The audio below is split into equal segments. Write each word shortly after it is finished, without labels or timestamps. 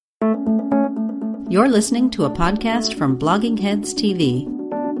You're listening to a podcast from Blogging Heads TV.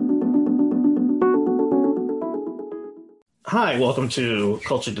 Hi, welcome to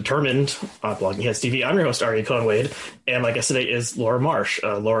Culture Determined on Blogging Heads TV. I'm your host, Aryeh Cohen-Wade, and my guest today is Laura Marsh.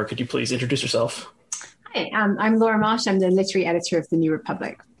 Laura, could you please introduce yourself? Hi, I'm Laura Marsh. I'm the literary editor of The New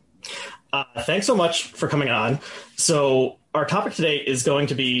Republic. Thanks so much for coming on. So our topic today is going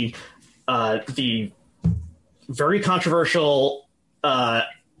to be the very controversial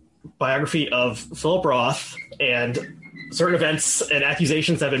biography of Philip Roth and certain events and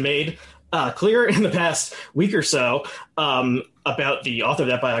accusations that have been made clear in the past week or so about the author of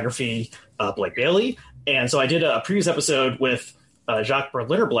that biography, Blake Bailey. And so I did a previous episode with Jacques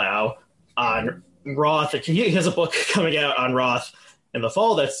Berliner-Blau on Roth. He has a book coming out on Roth in the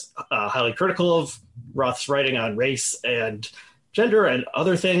fall that's highly critical of Roth's writing on race and gender and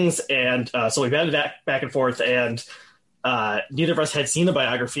other things. And so we batted that back and forth, and neither of us had seen the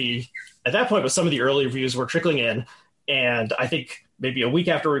biography at that point, but some of the early reviews were trickling in. And I think maybe a week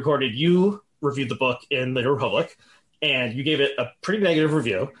after we recorded, you reviewed the book in The New Republic, and you gave it a pretty negative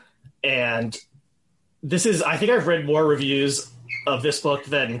review. And I think I've read more reviews of this book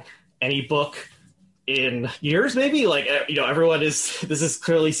than any book in years, maybe. Like, this is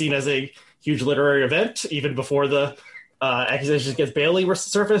clearly seen as a huge literary event, even before the accusations against Bailey were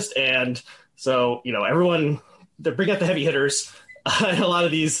surfaced. And so, everyone, they're bringing out the heavy hitters in a lot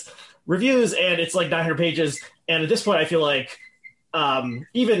of these reviews, and it's like 900 pages. And at this point, I feel like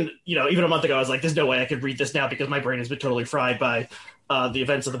even a month ago, I was like, there's no way I could read this now because my brain has been totally fried by the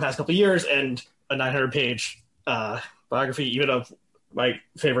events of the past couple of years, and a 900-page biography, even of my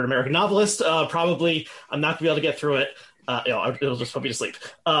favorite American novelist, probably I'm not going to be able to get through it. It'll just put me to sleep.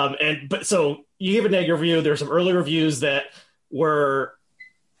 But so you gave a negative review. There were some early reviews that were,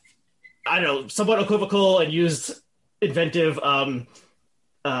 somewhat equivocal and used inventive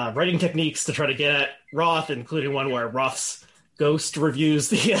writing techniques to try to get at Roth, including one where Roth's ghost reviews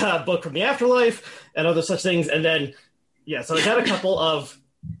the book from the afterlife and other such things. And then, so I got a couple of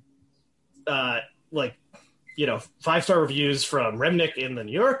 5-star reviews from Remnick in the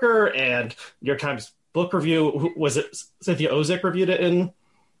New Yorker and New York Times Book Review. Was it Cynthia Ozick reviewed it in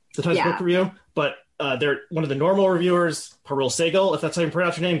the Times Book Review? But they're one of the normal reviewers, Parul Sehgal, if that's how you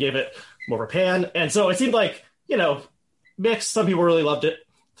pronounce your name, gave it more of a pan. And so it seemed like, mixed. Some people really loved it,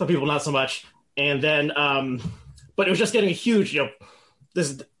 some people not so much. And then, but it was just getting a huge,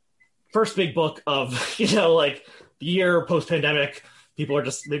 this is the first big book of, the year post-pandemic. People are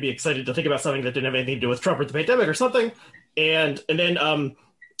just maybe excited to think about something that didn't have anything to do with Trump or the pandemic or something. And then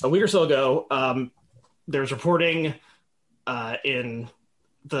a week or so ago, there was reporting in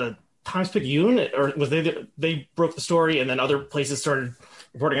the Times-Picayune, or was they broke the story, and then other places started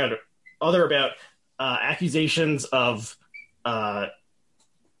reporting out about accusations of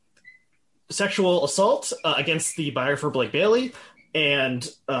sexual assault against the biographer Blake Bailey, and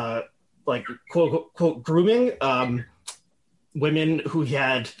quote quote grooming women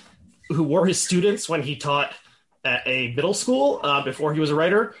who were his students when he taught at a middle school before he was a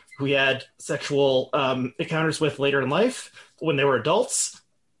writer, who he had sexual encounters with later in life when they were adults.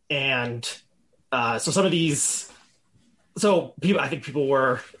 And so some of these, I think people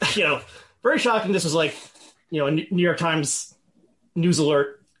were, very shocked. And this was a New York Times news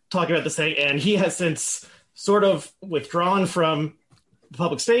alert talking about this thing. And he has since sort of withdrawn from the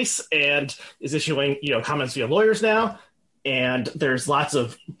public space and is issuing, comments via lawyers now. And there's lots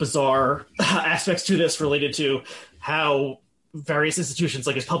of bizarre aspects to this related to how various institutions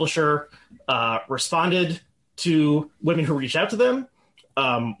like his publisher responded to women who reached out to them.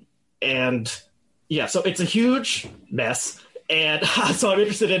 So it's a huge mess. And so I'm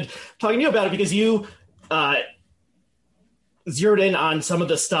interested in talking to you about it because you zeroed in on some of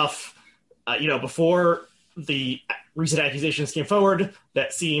the stuff, before the recent accusations came forward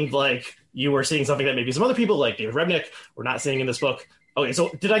that seemed like you were seeing something that maybe some other people like David Remnick were not seeing in this book. Okay, so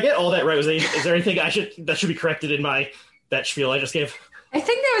did I get all that right? Is there anything that should be corrected in that spiel I just gave? I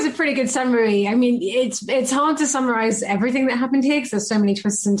think that was a pretty good summary. I mean, it's hard to summarize everything that happened here because there's so many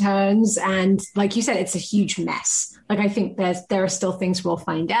twists and turns. And like you said, it's a huge mess. I think there are still things we'll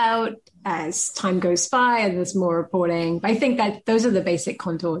find out as time goes by and there's more reporting. But I think that those are the basic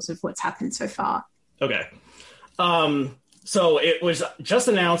contours of what's happened so far. Okay. So it was just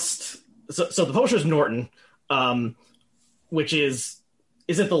announced. So the publisher is Norton, which is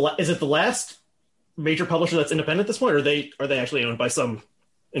it the last major publisher that's independent at this point, or are they actually owned by some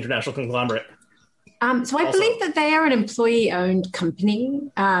international conglomerate? So I believe that they are an employee-owned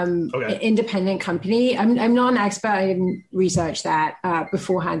company, independent company. I'm not an expert. I didn't research that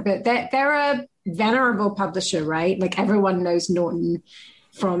beforehand, but they're a venerable publisher, right? Like everyone knows Norton.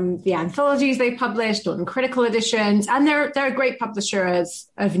 from the anthologies they published, Norton Critical Editions, and they're a great publisher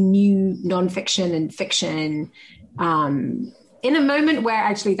of new nonfiction and fiction in a moment where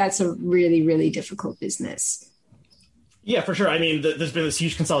actually that's a really, really difficult business. Yeah, for sure. I mean, there's been this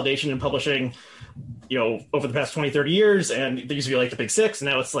huge consolidation in publishing, over the past 20, 30 years, and there used to be like the big six, and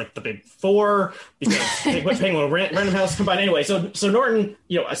now it's like the big four, because Penguin and Random House combined anyway. So Norton,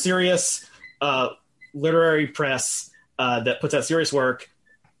 a serious literary press that puts out serious work,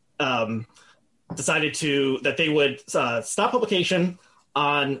 decided that they would stop publication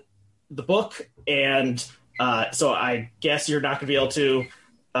on the book, and so I guess you're not going to be able to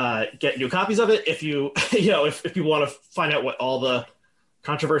get new copies of it if you, if people want to find out what all the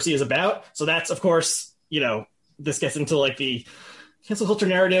controversy is about. So that's, of course, this gets into like the cancel culture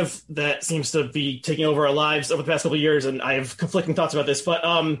narrative that seems to be taking over our lives over the past couple of years, and I have conflicting thoughts about this. But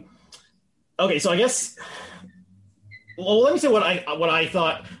okay, so I guess, well, let me say what I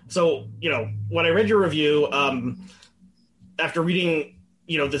thought. So when I read your review, after reading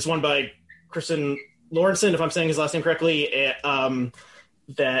this one by Kristen Lawrenson, if I'm saying his last name correctly,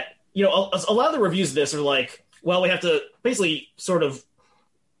 that a lot of the reviews of this are like, well, we have to basically sort of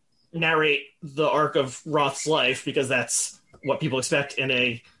narrate the arc of Roth's life because that's what people expect in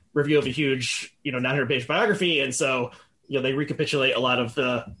a review of a huge 900-page biography, and so they recapitulate a lot of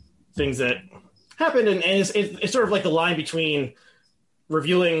the things that happened, and it's sort of like the line between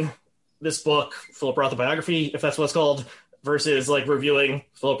reviewing this book, Philip Roth, a biography, if that's what it's called, versus like reviewing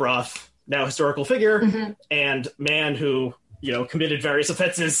Philip Roth, now historical figure, and man who committed various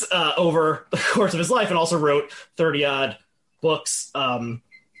offenses over the course of his life, and also wrote 30-odd books.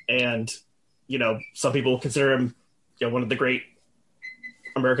 And some people consider him one of the great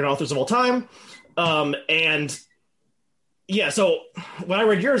American authors of all time. And yeah, so when I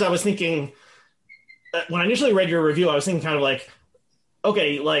read yours, I was thinking, when I initially read your review, I was thinking kind of like,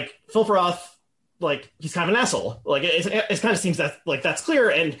 okay, like Philip Roth, like he's kind of an asshole. Like it kind of seems that like that's clear,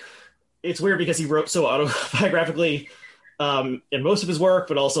 and it's weird because he wrote so autobiographically in most of his work,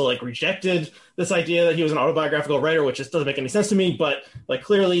 but also like rejected this idea that he was an autobiographical writer, which just doesn't make any sense to me. But like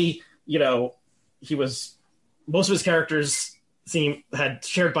clearly, he was, most of his characters had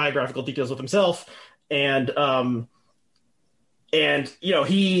shared biographical details with himself, and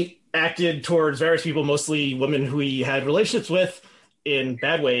he acted towards various people, mostly women who he had relationships with, in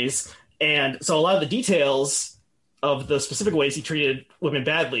bad ways. And so a lot of the details of the specific ways he treated women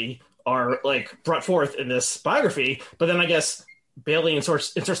badly are like brought forth in this biography. But then I guess Bailey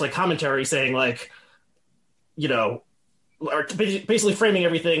inserts like commentary saying like, are basically framing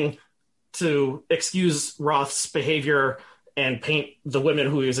everything to excuse Roth's behavior and paint the women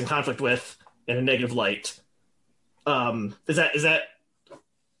who he was in conflict with in a negative light. Is that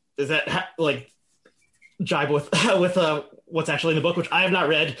like jibe with what's actually in the book, which I have not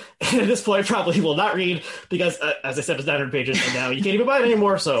read, and at this point probably will not read because, as I said, it's 900 pages, and now you can't even buy it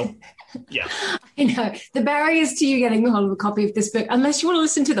anymore. So, yeah. I know the barriers to you getting hold of a copy of this book, unless you want to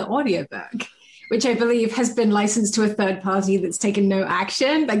listen to the audiobook, which I believe has been licensed to a third party that's taken no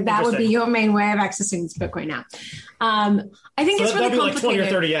action. Like that would be your main way of accessing this book right now. I think so it's really complicated. Like 20 or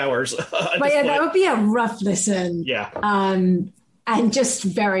 30 hours. But yeah, that would be a rough listen. Yeah. And just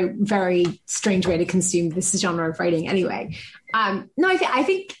very, very strange way to consume this genre of writing anyway. No, I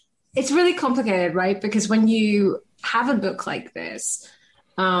think it's really complicated, right? Because when you have a book like this,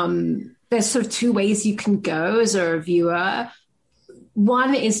 there's sort of two ways you can go as a reviewer.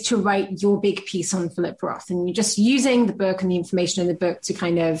 One is to write your big piece on Philip Roth, and you're just using the book and the information in the book to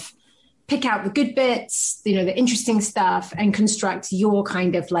kind of pick out the good bits, the interesting stuff, and construct your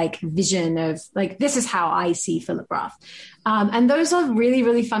kind of like vision of like, this is how I see Philip Roth. And those are really,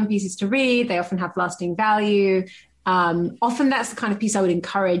 really fun pieces to read. They often have lasting value. Often that's the kind of piece I would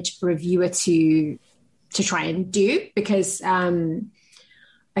encourage a reviewer to try and do, because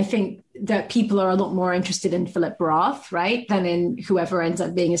I think that people are a lot more interested in Philip Roth, right, than in whoever ends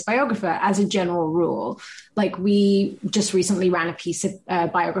up being his biographer, as a general rule. Like we just recently ran a piece of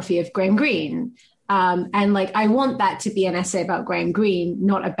biography of Graham Greene. And like, I want that to be an essay about Graham Greene,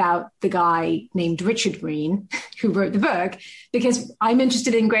 not about the guy named Richard Greene who wrote the book, because I'm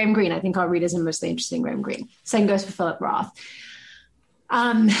interested in Graham Greene. I think our readers are mostly interested in Graham Greene. Same goes for Philip Roth.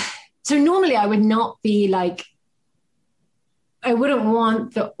 So normally I would not be like, I wouldn't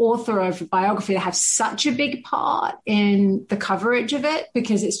want the author of a biography to have such a big part in the coverage of it,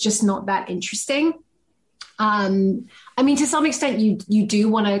 because it's just not that interesting. I mean, to some extent, you do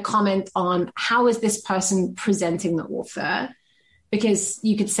want to comment on how is this person presenting the author, because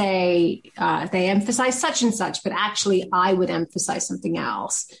you could say they emphasize such and such, but actually I would emphasize something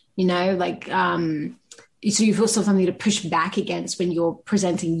else, like so you feel something to push back against when you're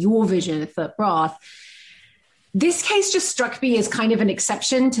presenting your vision of Philip Roth. This case just struck me as kind of an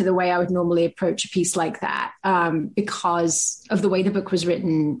exception to the way I would normally approach a piece like that, because of the way the book was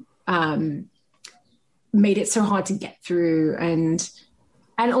written, made it so hard to get through, and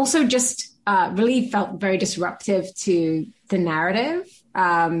also just really felt very disruptive to the narrative,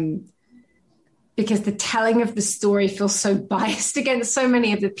 because the telling of the story feels so biased against so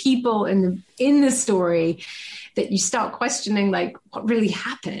many of the people in the story that you start questioning, like, what really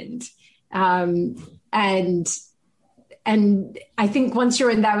happened. And I think once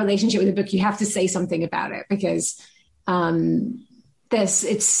you're in that relationship with the book, you have to say something about it, because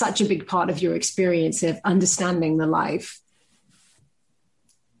it's such a big part of your experience of understanding the life.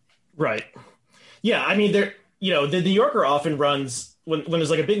 Right. Yeah. I mean, the New Yorker often runs, when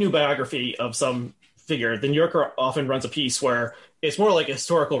there's like a big new biography of some figure, the New Yorker often runs a piece where it's more like a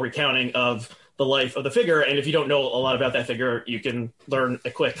historical recounting of the life of the figure. And if you don't know a lot about that figure, you can learn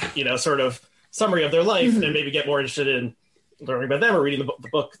a quick, sort of summary of their life, and maybe get more interested in learning about them or reading the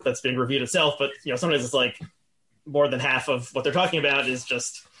book that's being reviewed itself. But, sometimes it's like more than half of what they're talking about is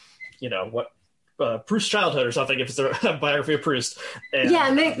just, what Proust's childhood or something, if it's a biography of Proust.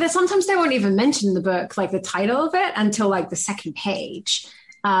 And they sometimes they won't even mention the book, like the title of it, until like the second page.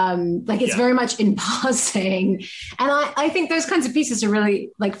 It's very much in passing. And I think those kinds of pieces are really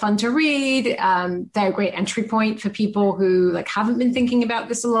like fun to read. They're a great entry point for people who like haven't been thinking about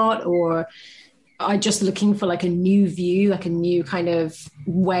this a lot, or are just looking for like a new view, like a new kind of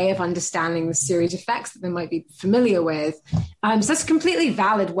way of understanding the series of facts that they might be familiar with. So that's a completely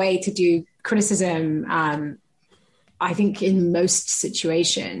valid way to do criticism, I think, in most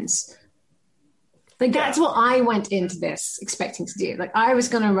situations. Like, that's what I went into this expecting to do. Like, I was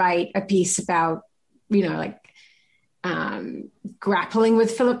going to write a piece about, grappling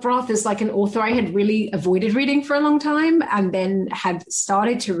with Philip Roth as like an author I had really avoided reading for a long time, and then had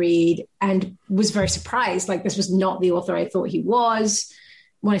started to read and was very surprised. Like, this was not the author I thought he was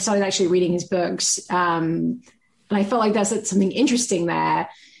when I started actually reading his books. And I felt like there's something interesting there.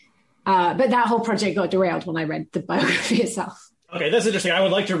 But that whole project got derailed when I read the biography itself. Okay, that's interesting. I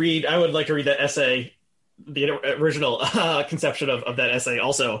would like to read that essay, the original conception of that essay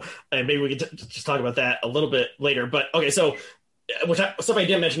also, and maybe we could just talk about that a little bit later. But okay, so something I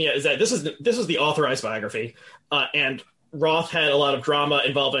didn't mention yet is that this is the authorized biography, and Roth had a lot of drama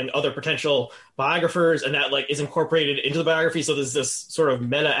involving other potential biographers, and that like is incorporated into the biography. So there's this sort of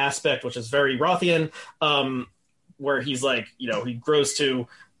meta aspect, which is very Rothian, where he's like, he grows to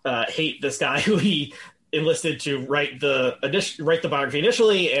hate this guy who he enlisted to write the biography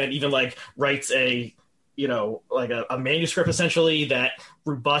initially, and even like writes a manuscript essentially that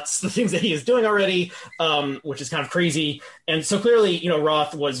rebuts the things that he is doing already, which is kind of crazy. And so clearly,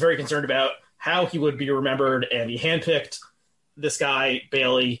 Roth was very concerned about how he would be remembered, and he handpicked this guy,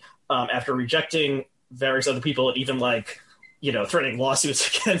 Bailey, after rejecting various other people, and even threatening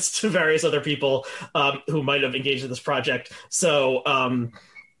lawsuits against various other people who might have engaged in this project.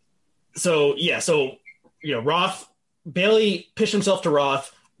 Bailey pitched himself to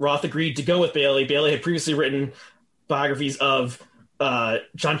Roth. Roth agreed to go with Bailey. Bailey had previously written biographies of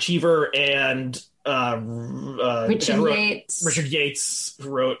John Cheever and Richard Yates, who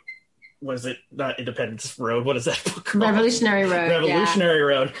wrote, what is it? Not Independence Road. What is that book called? Revolutionary Road. Revolutionary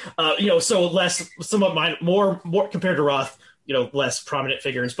Road. So somewhat more compared to Roth, less prominent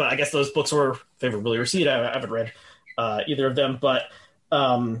figures. But I guess those books were favorably received. I haven't read either of them. But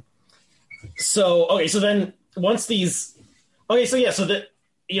so then once these, one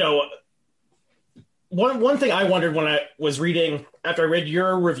thing I wondered when I was reading, after I read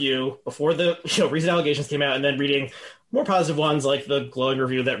your review before the recent allegations came out, and then reading more positive ones like the glowing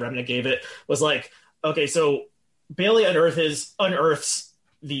review that Remnick gave it, was like, okay, so Bailey unearths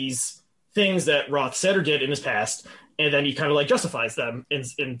these things that Roth said or did in his past, and then he kind of like justifies them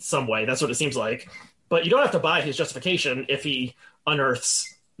in some way. That's what it seems like. But you don't have to buy his justification if he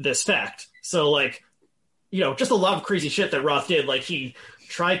unearths this fact. So just a lot of crazy shit that Roth did. Like, he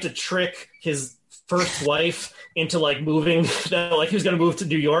tried to trick his first wife into moving, he was going to move to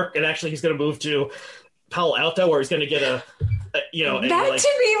New York, and actually he's going to move to Palo Alto, where he's going to get that to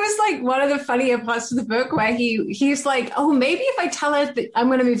me was one of the funnier parts of the book, where he's like, oh, maybe if I tell her that I'm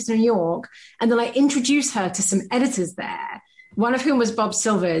going to move to New York, and then I introduce her to some editors there, one of whom was Bob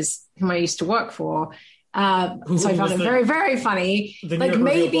Silvers, whom I used to work for. So I found it very, very funny. The New York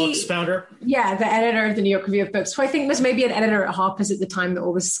Review of Books founder? Yeah, the editor of the New York Review of Books, who I think was maybe an editor at Harper's at the time that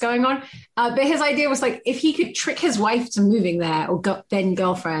all this is going on. But his idea was if he could trick his wife to moving there, or then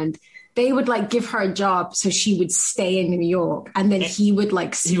girlfriend, they would give her a job so she would stay in New York, and then he would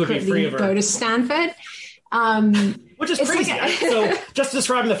secretly go to Stanford. Which is crazy. Like So just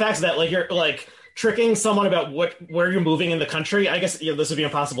describing the facts of that, like you're like tricking someone about where you're moving in the country. I guess this would be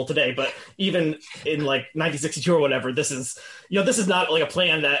impossible today, but even in like 1962 or whatever, this is not like a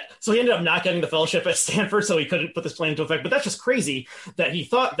plan that. So he ended up not getting the fellowship at Stanford, so he couldn't put this plan into effect. But that's just crazy that he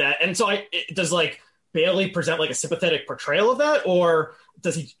thought that. And so does like Bailey present like a sympathetic portrayal of that, or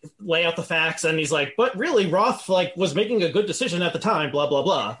does he lay out the facts and he's like, but really Roth like was making a good decision at the time, blah blah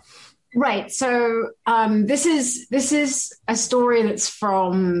blah. Right. So this is a story that's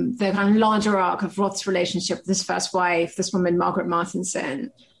from the kind of larger arc of Roth's relationship with his first wife, this woman, Margaret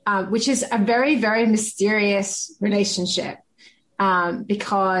Martinson, which is a very, very mysterious relationship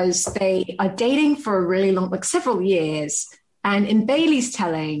because they are dating for a really long, like several years. And in Bailey's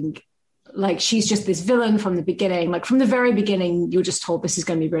telling, like she's just this villain from the beginning, like from the very beginning, you're just told this is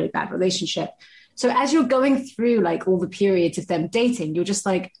going to be a really bad relationship. So as you're going through like all the periods of them dating, you're just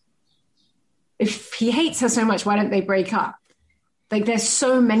like, if he hates her so much, why don't they break up? Like there's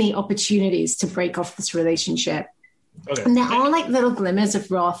so many opportunities to break off this relationship. Okay. And there are like little glimmers of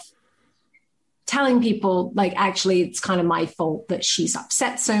Roth telling people like, actually, it's kind of my fault that she's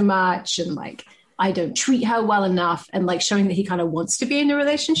upset so much. And like, I don't treat her well enough, and like showing that he kind of wants to be in a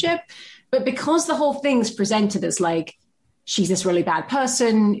relationship. But because the whole thing's presented as like, she's this really bad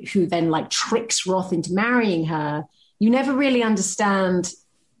person who then like tricks Roth into marrying her, you never really understand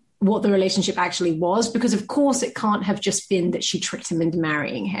what the relationship actually was, because of course it can't have just been that she tricked him into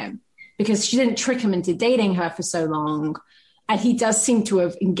marrying him, because she didn't trick him into dating her for so long. And he does seem to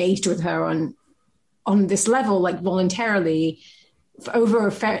have engaged with her on this level, like voluntarily, for over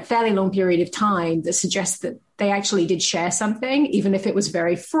a fairly long period of time, that suggests that they actually did share something, even if it was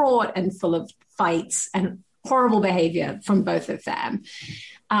very fraught and full of fights and horrible behavior from both of them.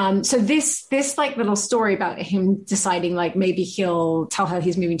 So this like little story about him deciding like maybe he'll tell her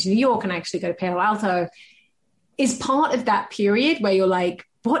he's moving to New York and actually go to Palo Alto is part of that period where you're like,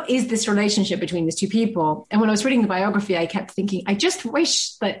 what is this relationship between these two people? And when I was reading the biography, I kept thinking, I just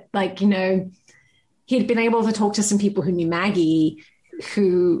wish that like, you know, he'd been able to talk to some people who knew Maggie,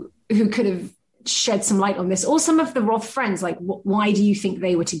 who could have shed some light on this, or some of the Roth friends, like why do you think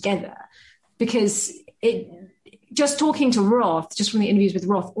they were together? Because just talking to Roth, just from the interviews with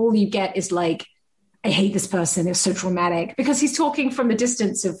Roth, all you get is like, I hate this person. It's so traumatic, because he's talking from a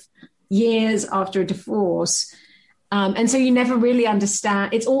distance of years after a divorce. And so you never really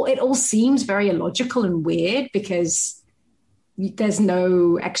understand. It all seems very illogical and weird because there's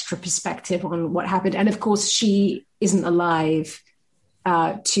no extra perspective on what happened. And of course she isn't alive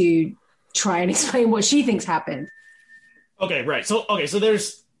to try and explain what she thinks happened. Okay. Right. So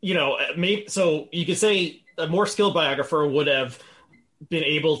there's, you know, maybe, so you could say a more skilled biographer would have been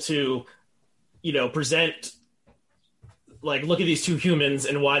able to, you know, present, like, look at these two humans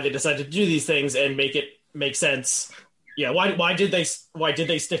and why they decided to do these things and make it make sense. Yeah. Why did they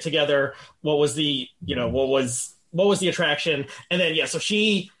stick together? What was the, you know, what was the attraction? And then, yeah, so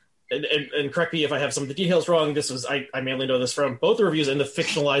she, and correct me if I have some of the details wrong. This was, I mainly know this from both the reviews and the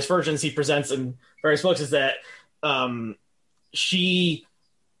fictionalized versions he presents in various books, is that she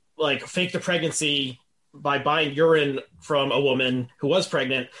like faked a pregnancy by buying urine from a woman who was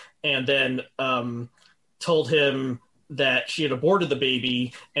pregnant, and then told him that she had aborted the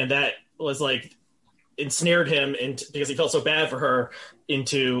baby, and that was like ensnared him into, because he felt so bad for her,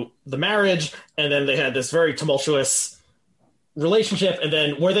 into the marriage. And then they had this very tumultuous relationship, and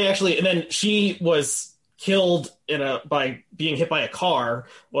then she was killed by being hit by a car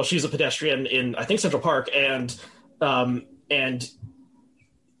while she's a pedestrian in, I think, Central Park, and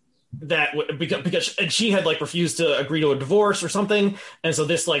that because she had like refused to agree to a divorce or something, and so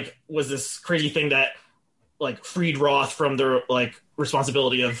this like was this crazy thing that like freed Roth from the like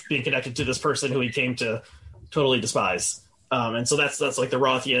responsibility of being connected to this person who he came to totally despise. And so that's like the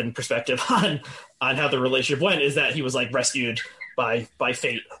Rothian perspective on how the relationship went, is that he was like rescued by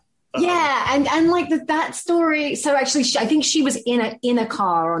fate. Yeah, and like that story. So actually, I think she was in a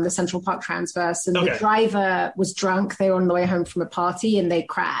car on the Central Park Transverse, and the driver was drunk. They were on the way home from a party, and they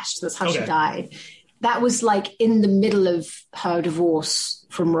crashed. That's how she died. That was like in the middle of her divorce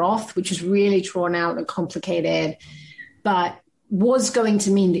from Roth, which was really drawn out and complicated, but was going to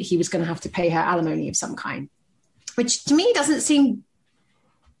mean that he was going to have to pay her alimony of some kind, which to me doesn't seem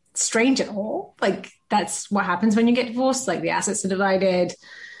strange at all. Like that's what happens when you get divorced. Like the assets are divided.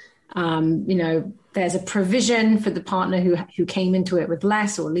 You know, there's a provision for the partner who came into it with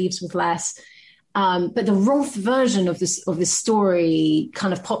less or leaves with less. But the Roth version of this story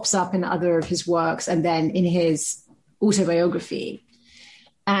kind of pops up in other of his works, and then in his autobiography.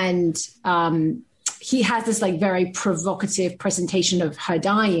 And he has this like very provocative presentation of her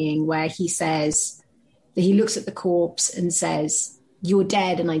dying, where he says, that he looks at the corpse and says, "You're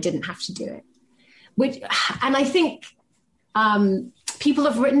dead and I didn't have to do it." And I think people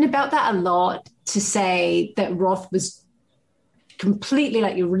have written about that a lot, to say that Roth was completely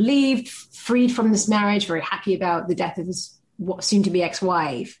like you're relieved, freed from this marriage, very happy about the death of his soon to be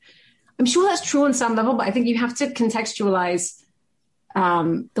ex-wife. I'm sure that's true on some level, but I think you have to contextualize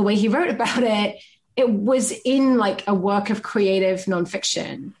the way he wrote about it. It was in like a work of creative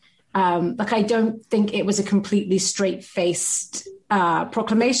nonfiction. Like I don't think it was a completely straight-faced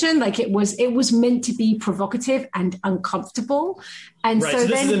proclamation. Like it was meant to be provocative and uncomfortable. And right, so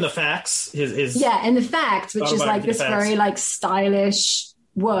this is in the facts. In the facts, which is like this very like stylish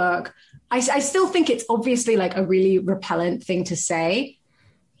work. I still think it's obviously like a really repellent thing to say,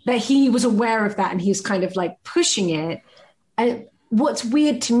 but he was aware of that and he was kind of like pushing it. And what's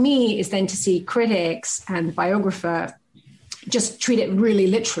weird to me is then to see critics and the biographer just treat it really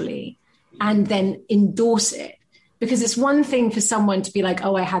literally and then endorse it. Because it's one thing for someone to be like,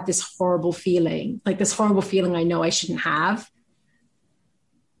 oh, I had this horrible feeling, like this horrible feeling I know I shouldn't have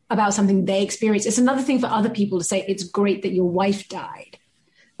about something they experienced. It's another thing for other people to say, it's great that your wife died.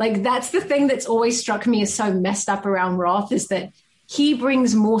 Like that's the thing that's always struck me as so messed up around Roth, is that he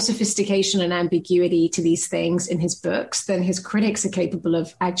brings more sophistication and ambiguity to these things in his books than his critics are capable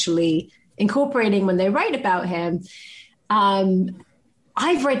of actually incorporating when they write about him.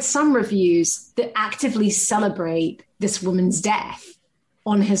 I've read some reviews that actively celebrate this woman's death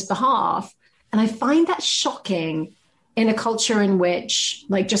on his behalf. And I find that shocking in a culture in which,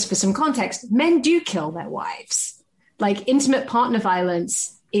 like, just for some context, men do kill their wives. Like, intimate partner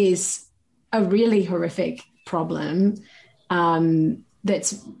violence is a really horrific problem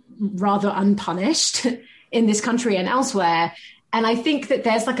that's rather unpunished in this country and elsewhere. And I think that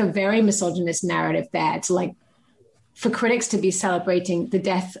there's like a very misogynist narrative there to like, for critics to be celebrating the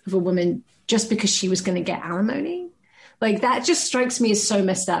death of a woman just because she was going to get alimony. Like that just strikes me as so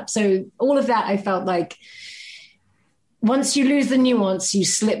messed up. So all of that, I felt like once you lose the nuance, you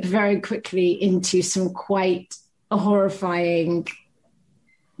slip very quickly into some quite horrifying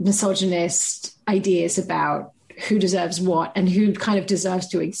misogynist ideas about who deserves what and who kind of deserves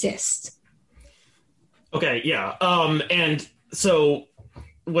to exist. Okay. Yeah. And so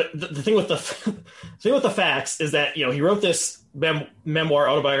what the thing with the facts is that, you know, he wrote this memoir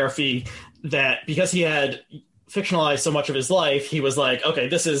autobiography that because he had fictionalized so much of his life, he was like, okay,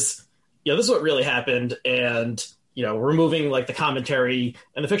 this is what really happened. And, you know, removing like the commentary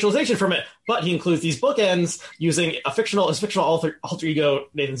and the fictionalization from it. But he includes these bookends using his fictional alter ego,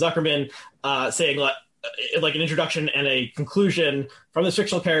 Nathan Zuckerman, saying like an introduction and a conclusion from this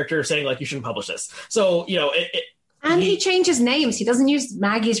fictional character saying like, you shouldn't publish this. So, you know, and he changes names. He doesn't use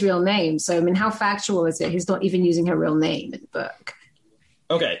Maggie's real name. So, I mean, how factual is it? He's not even using her real name in the book.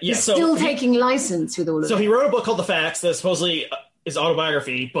 Okay, yeah. He's still taking license with all of it. So he wrote a book called The Facts that supposedly is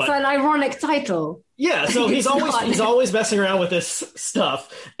autobiography, but for an ironic title. Yeah, so he's always messing around with this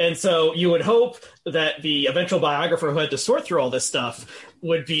stuff. And so you would hope that the eventual biographer who had to sort through all this stuff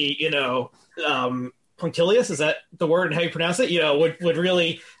would be, you know, punctilious. Is that the word and how you pronounce it? You know, would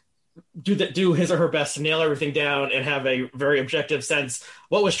really do his or her best to nail everything down and have a very objective sense.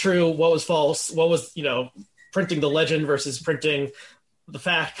 What was true? What was false? What was, you know, printing the legend versus printing the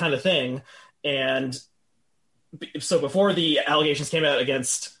fact kind of thing. And so before the allegations came out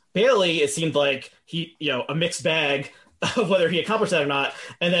against Bailey, it seemed like he, you know, a mixed bag of whether he accomplished that or not.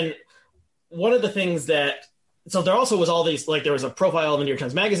 And then one of the things that, so there also was all these, like there was a profile in the New York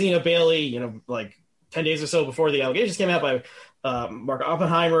Times Magazine of Bailey, you know, like 10 days or so before the allegations came out by Mark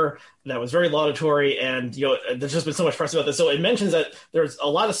Oppenheimer that was very laudatory. And, you know, there's just been so much press about this. So it mentions that there's a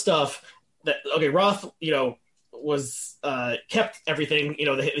lot of stuff that, okay, Roth, you know, was kept everything, you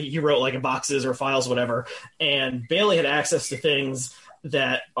know, he wrote like in boxes or files, whatever. And Bailey had access to things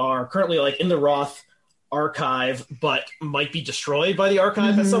that are currently like in the Roth archive, but might be destroyed by the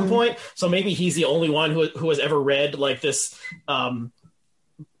archive at some point. So maybe he's the only one who has ever read like this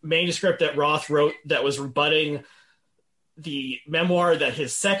manuscript that Roth wrote that was rebutting the memoir that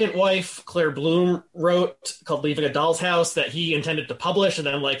his second wife, Claire Bloom, wrote called Leaving a Doll's House that he intended to publish. And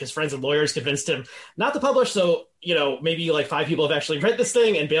then like his friends and lawyers convinced him not to publish. So, you know, maybe like 5 people have actually read this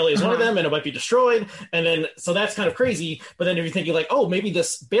thing and Bailey is one of them and it might be destroyed. And then, so that's kind of crazy. But then if you're thinking like, oh, maybe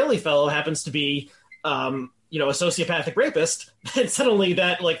this Bailey fellow happens to be, you know, a sociopathic rapist, then suddenly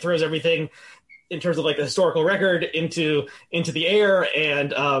that like throws everything in terms of like the historical record into the air.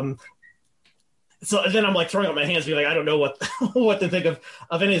 And, so then I'm like throwing up my hands, being like, I don't know what to think of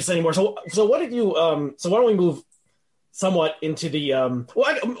any of this anymore. So what did you? So why don't we move somewhat into the? I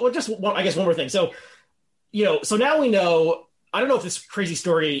guess one more thing. So, you know, so now we know. I don't know if this crazy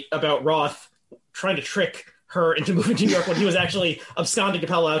story about Roth trying to trick her into moving to New York when he was actually absconding to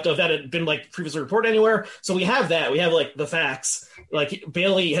Palo Alto, if that had been like previously reported anywhere. So we have that. We have like the facts. Like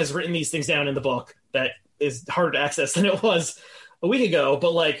Bailey has written these things down in the book that is harder to access than it was a week ago.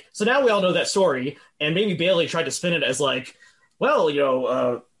 But like, so now we all know that story, and maybe Bailey tried to spin it as like, well,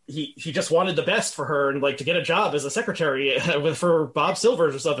 he just wanted the best for her and like to get a job as a secretary for Bob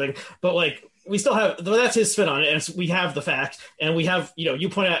Silvers or something. But like, we still have, that's his spin on it. And we have the fact, and we have, you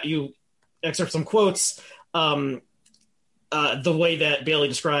point out, you excerpt some quotes, the way that Bailey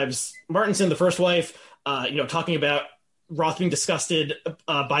describes Martinson, the first wife, talking about Roth being disgusted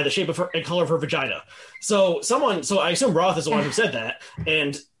by the shape of her and color of her vagina. So I assume Roth is the one who said that.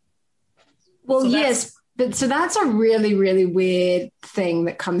 And well, yes, but so that's a really, really weird thing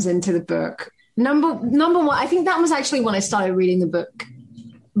that comes into the book. Number one, I think that was actually when I started reading the book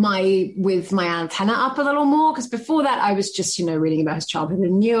with my antenna up a little more, because before that I was just, reading about his childhood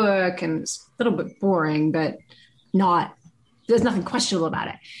in Newark, and it's a little bit boring, but there's nothing questionable about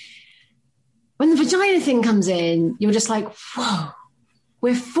it. When the vagina thing comes in, you're just like, whoa,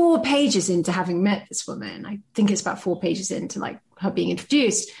 we're 4 pages into having met this woman. I think it's about 4 pages into like her being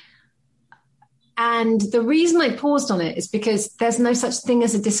introduced. And the reason I paused on it is because there's no such thing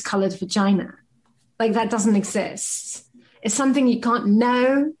as a discolored vagina. Like, that doesn't exist. It's something you can't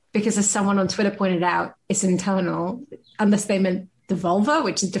know because, as someone on Twitter pointed out, it's internal, unless they meant the vulva,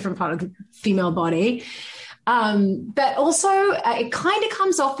 which is a different part of the female body. But also, it kind of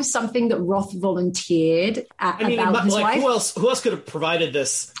comes off as something that Roth volunteered about his wife. Who else could have provided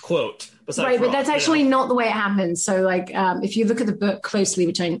this quote? Right, Roth, but that's actually not the way it happens. So, if you look at the book closely,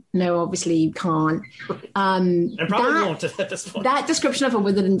 which I know obviously you can't, and probably won't at this point. That description of a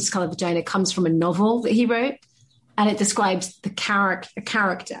withered and discolored vagina comes from a novel that he wrote, and it describes the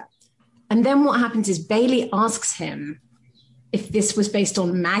character. And then what happens is Bailey asks him if this was based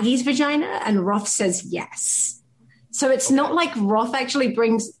on Maggie's vagina, and Roth says yes. So it's not like Roth actually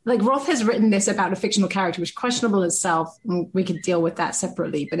Roth has written this about a fictional character, which is questionable itself, and we could deal with that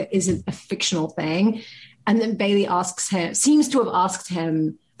separately, but it isn't a fictional thing. And then Bailey seems to have asked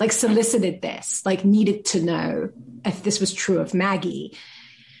him, like solicited this, like needed to know if this was true of Maggie.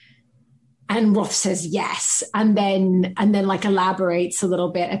 And Roth says yes. And then like elaborates a little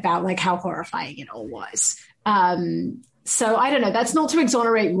bit about like how horrifying it all was. So I don't know, that's not to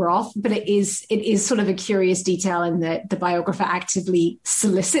exonerate Roth, but it is sort of a curious detail in that the biographer actively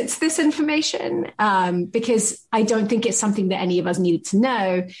solicits this information, because I don't think it's something that any of us needed to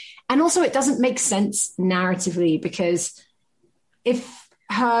know. And also it doesn't make sense narratively, because if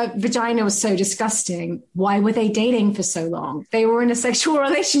her vagina was so disgusting, why were they dating for so long? They were in a sexual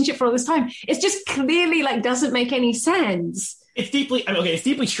relationship for all this time. It's just clearly like doesn't make any sense. It's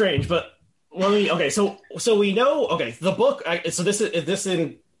deeply strange, but so we know, the book, so this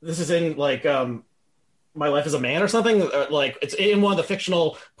is in like My Life as a Man or something, like it's in one of the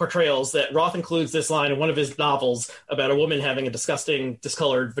fictional portrayals that Roth includes this line in one of his novels about a woman having a disgusting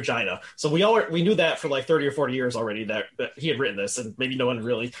discolored vagina. So we knew that for like 30 or 40 years already that he had written this, and maybe no one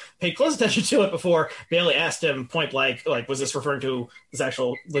really paid close attention to it before Bailey asked him point blank, like, was this referring to this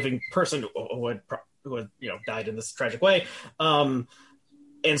actual living person who had died in this tragic way?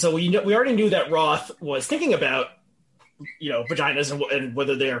 And so we already knew that Roth was thinking about, vaginas and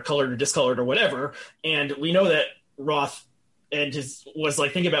whether they are colored or discolored or whatever. And we know that Roth was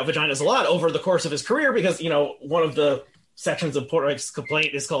like thinking about vaginas a lot over the course of his career, because, one of the sections of Portnoy's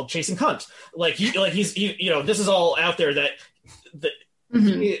complaint is called Chasing Cunt. This is all out there that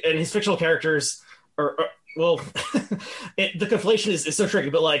he and his fictional characters are well, the conflation is so tricky,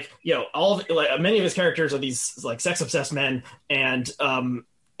 but many of his characters are these like sex obsessed men, and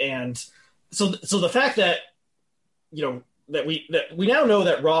so the fact that that we now know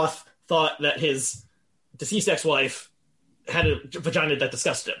that Roth thought that his deceased ex-wife had a vagina that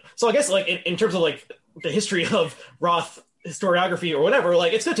disgusted him. So I guess like in terms of like the history of Roth historiography or whatever,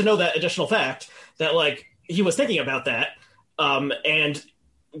 like it's good to know that additional fact that like he was thinking about that, and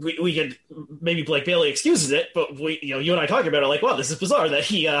we could maybe Blake Bailey excuses it, but you and I talking about it like, wow, this is bizarre that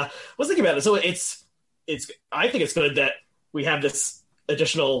he was thinking about it. So I think it's good that we have this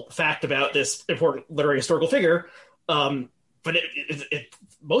additional fact about this important literary historical figure. But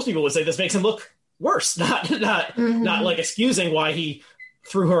most people would say this makes him look worse, not like excusing why he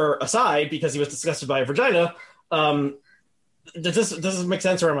threw her aside because he was disgusted by her vagina. Does this make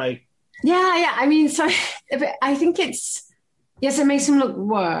sense, or am I? Yeah. I mean, so I think it makes him look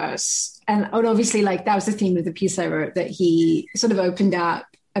worse. And obviously, like, that was the theme of the piece I wrote, that he sort of opened up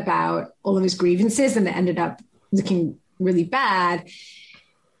about all of his grievances and it ended up looking really bad.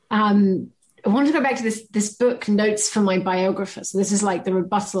 I want to go back to this book, Notes from My Biographer. So this is like the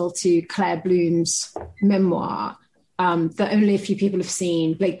rebuttal to Claire Bloom's memoir that only a few people have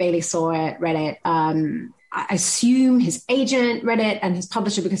seen. Blake Bailey saw it, read it. I assume his agent read it and his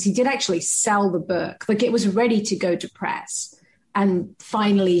publisher, because he did actually sell the book. Like, it was ready to go to press. And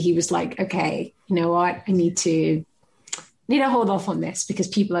finally he was like, okay, you know what? I need to hold off on this because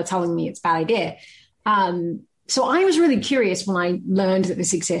people are telling me it's a bad idea. So I was really curious when I learned that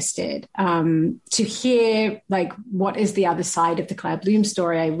this existed, to hear, like, what is the other side of the Claire Bloom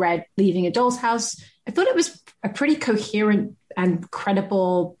story. I read Leaving a Doll's House. I thought it was a pretty coherent and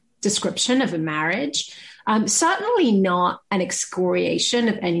credible description of a marriage. Certainly not an excoriation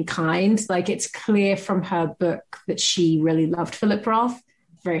of any kind. Like, it's clear from her book that she really loved Philip Roth,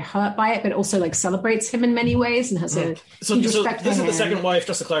 very hurt by it, but also like celebrates him in many ways and has a huge respect for him. This is the second wife,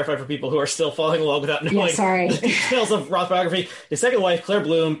 just to clarify for people who are still following along without knowing the details of Roth biography. The second wife, Claire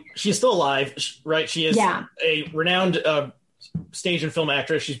Bloom, she's still alive, right? She is a renowned stage and film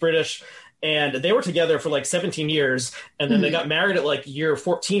actress. She's British. And they were together for like 17 years, and then they got married at like year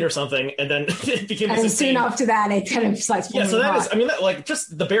 14 or something, and then it became. And soon after that, it kind of starts. Yeah, so that is. I mean, like,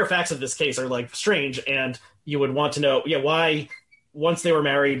 just the bare facts of this case are like strange, and you would want to know, why, once they were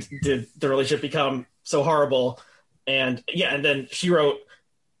married, did the relationship become so horrible? And and then she wrote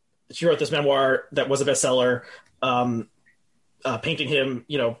this memoir that was a bestseller, painting him,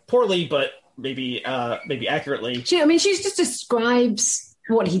 poorly, but maybe accurately. She just describes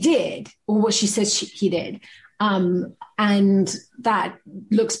what he did, or what she says he did, and that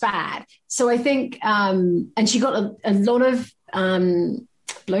looks bad. So I think, and she got a lot of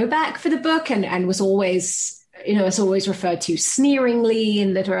blowback for the book, and was always, it's always referred to sneeringly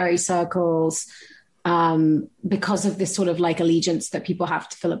in literary circles, because of this sort of like allegiance that people have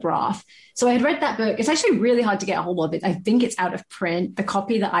to Philip Roth. So I had read that book. It's actually really hard to get a hold of it. I think it's out of print. The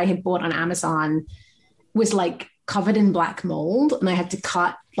copy that I had bought on Amazon was like covered in black mold, and I had to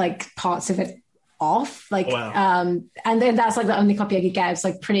cut like parts of it off. Like, wow. And then that's like the only copy I could get. It's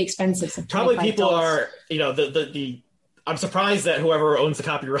like pretty expensive. So probably people are, I'm surprised that whoever owns the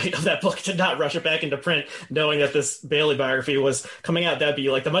copyright of that book did not rush it back into print, knowing that this Bailey biography was coming out. That'd be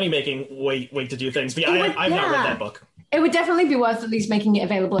like the money-making way to do things. But I've not read that book. It would definitely be worth at least making it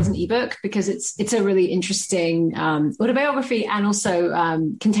available as an ebook, because it's a really interesting autobiography, and also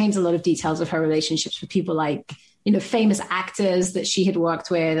contains a lot of details of her relationships with people like, famous actors that she had worked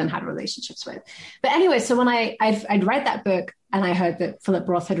with and had relationships with. But anyway, so when I'd read that book and I heard that Philip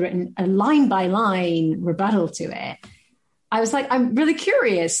Roth had written a line-by-line rebuttal to it, I was like, I'm really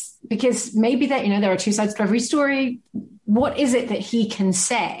curious, because maybe that, there are two sides to every story. What is it that he can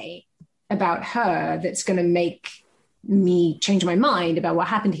say about her that's going to make me change my mind about what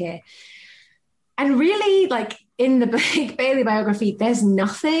happened here? And really, like, in the Blake Bailey biography, there's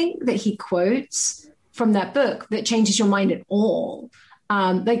nothing that he quotes from that book that changes your mind at all.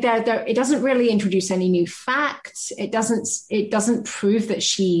 It doesn't really introduce any new facts. It doesn't prove that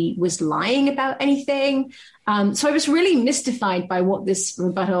she was lying about anything. So I was really mystified by what this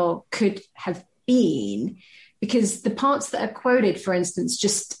rebuttal could have been, because the parts that are quoted, for instance,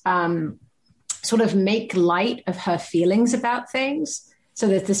 just sort of make light of her feelings about things. So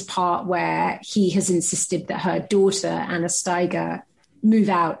there's this part where he has insisted that her daughter, Anna Steiger, move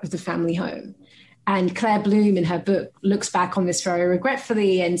out of the family home. And Claire Bloom in her book looks back on this very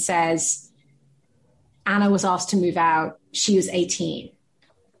regretfully and says, Anna was asked to move out. She was 18.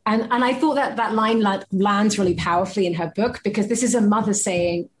 And I thought that line lands really powerfully in her book, because this is a mother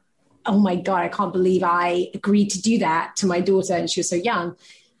saying, oh my God, I can't believe I agreed to do that to my daughter, and she was so young.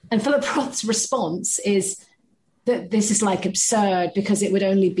 And Philip Roth's response is that this is like absurd, because it would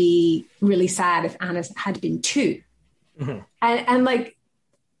only be really sad if Anna had been 2. Mm-hmm. And like,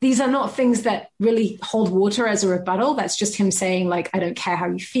 these are not things that really hold water as a rebuttal. That's just him saying, like, I don't care how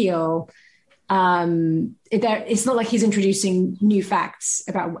you feel. It's not like he's introducing new facts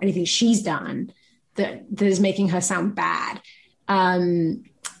about anything she's done that is making her sound bad.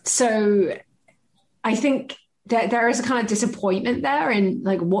 So I think that there is a kind of disappointment there in,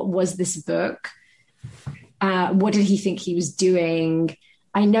 like, what was this book? What did he think he was doing?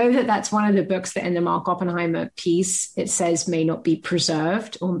 I know that that's one of the books that in the Mark Oppenheimer piece, it says may not be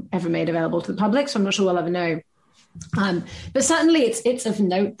preserved or ever made available to the public. So I'm not sure we'll ever know. But certainly it's of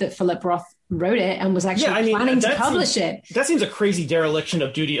note that Philip Roth wrote it and was actually planning to publish it. That seems a crazy dereliction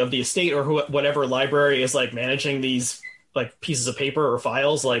of duty of the estate, or whatever library is like managing these like pieces of paper or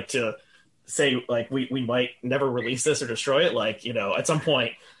files, like to say, like, we might never release this or destroy it. Like, at some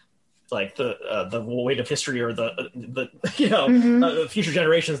point, like the weight of history, or the future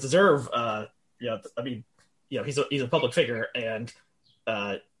generations deserve. He's a public figure, and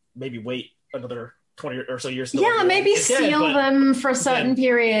maybe wait another 20 or so years. Yeah, maybe seal them for a certain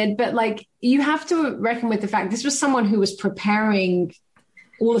period. But like, you have to reckon with the fact this was someone who was preparing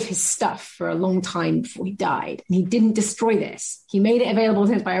all of his stuff for a long time before he died. And he didn't destroy this. He made it available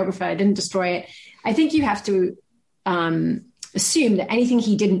to his biographer, didn't destroy it. I think you have to assume that anything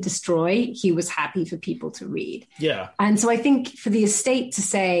he didn't destroy, he was happy for people to read. Yeah. And so I think for the estate to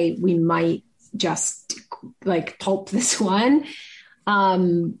say, we might just like pulp this one,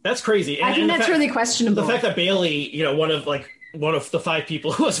 that's crazy. I think that's really questionable. The fact that Bailey, you know, one of the 5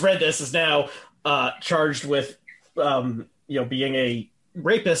 people who has read this is now charged with, you know, being a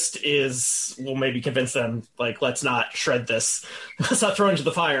rapist will maybe convince them, like, let's not shred this, let's not throw it into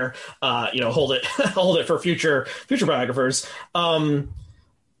the fire, you know, hold it for future biographers.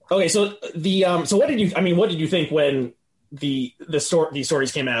 Okay, so what did you think when these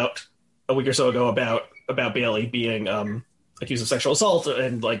stories came out a week or so ago about Bailey being accused of sexual assault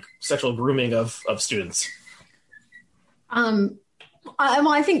and like sexual grooming of students?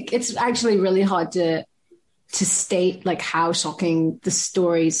 I think it's actually really hard to state like how shocking the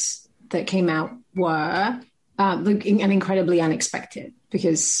stories that came out were, and incredibly unexpected,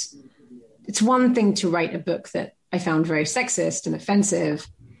 because it's one thing to write a book that I found very sexist and offensive,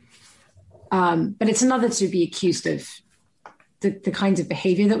 but it's another to be accused of the kinds of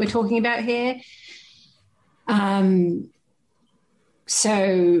behavior that we're talking about here.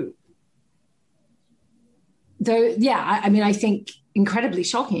 So though, yeah, I mean, I think incredibly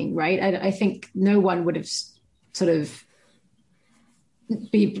shocking, right? I think no one would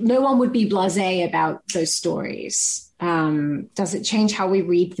be blasé about those stories. Does it change how we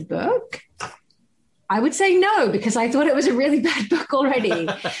read the book? I would say no, because I thought it was a really bad book already.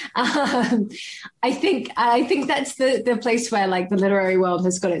 I think that's the place where like the literary world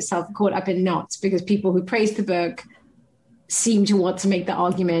has got itself caught up in knots, because people who praise the book seem to want to make the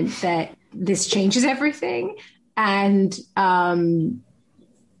argument that this changes everything. And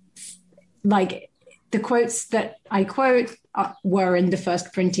like the quotes that I quote were in the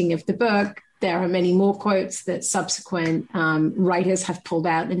first printing of the book. There are many more quotes that subsequent writers have pulled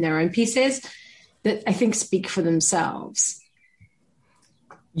out in their own pieces that I think speak for themselves.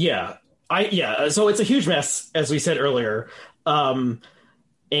 Yeah. So it's a huge mess, as we said earlier. And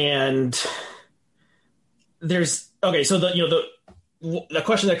there's, okay, so the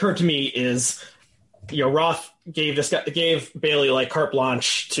question that occurred to me is, you know, Roth gave Bailey like carte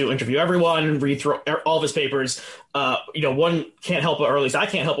blanche to interview everyone, read through all of his papers. You know, one can't help but, or at least I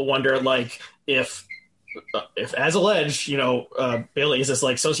can't help but wonder, like, if as alleged, you know, Bailey is this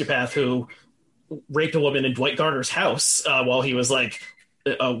like sociopath who raped a woman in Dwight Garner's house while he was like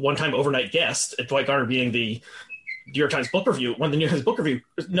a one-time overnight guest, at Dwight Garner being the New York Times book review, one of the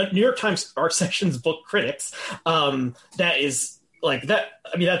New York Times art section's book critics. That is like that.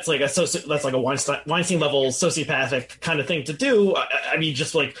 I mean, that's like a Weinstein level sociopathic kind of thing to do. I mean,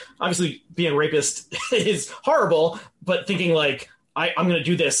 just like, obviously being a rapist is horrible, but thinking like, I'm going to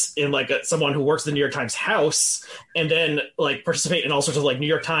do this in like someone who works at the New York Times house, and then like participate in all sorts of like New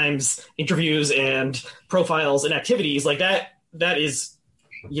York Times interviews and profiles and activities like that. That is,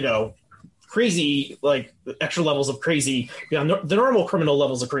 you know, crazy, like extra levels of crazy beyond the normal criminal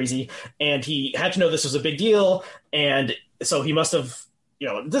levels of crazy. And he had to know this was a big deal. And so he must have, you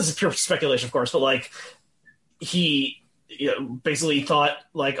know, this is pure speculation, of course, but like he, you know, basically thought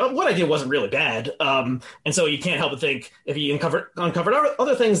like, oh, what I did wasn't really bad. And so you can't help but think if he uncovered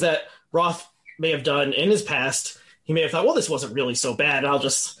other things that Roth may have done in his past, he may have thought, well, this wasn't really so bad. I'll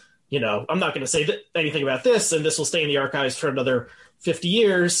just, you know, I'm not going to say anything about this, and this will stay in the archives for another 50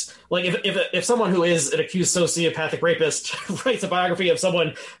 years. Like if someone who is an accused sociopathic rapist writes a biography of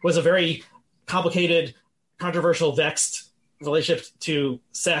someone who has a very complicated, controversial, vexed relationship to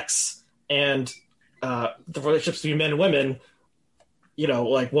sex and the relationships between men and women, you know,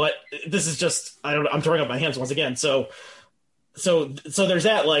 like what, this is just, I don't know, I'm throwing up my hands once again. So there's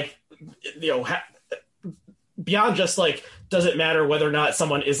that, like, you know, beyond just like, does it matter whether or not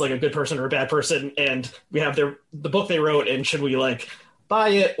someone is like a good person or a bad person, and we have the book they wrote, and should we like buy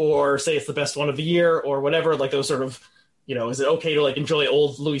it or say it's the best one of the year or whatever, like those sort of, you know, is it okay to like enjoy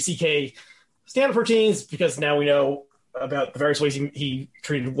old Louis C.K. stand-up routines because now we know about the various ways he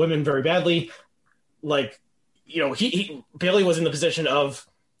treated women very badly. Like, you know, Bailey was in the position of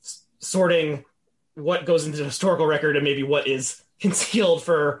sorting what goes into the historical record and maybe what is concealed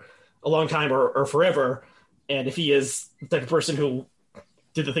for a long time or forever. And if he is the type of person who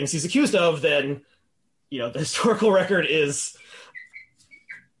did the things he's accused of, then, you know, the historical record is,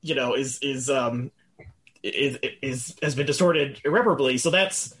 you know, is has been distorted irreparably. So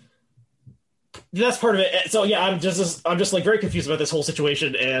that's part of it. So yeah, I'm just like very confused about this whole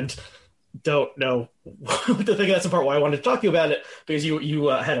situation, and don't know what to think. That's the part why I wanted to talk to you about it, because you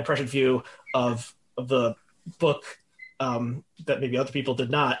had a prescient view of the book that maybe other people did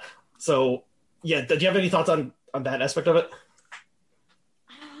not. So, yeah, do you have any thoughts on that aspect of it?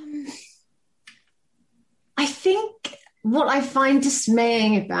 I think what I find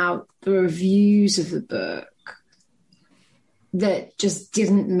dismaying about the reviews of the book that just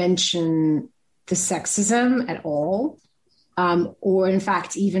didn't mention the sexism at all, or in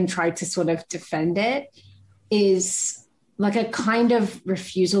fact even tried to sort of defend it, is like a kind of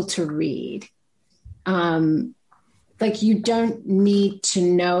refusal to read. Like, you don't need to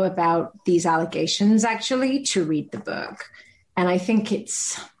know about these allegations actually to read the book. And I think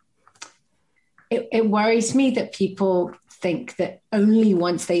it worries me that people think that only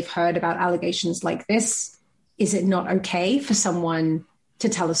once they've heard about allegations like this is it not okay for someone to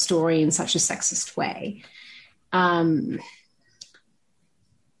tell a story in such a sexist way.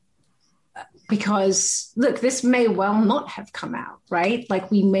 Because, look, this may well not have come out, right?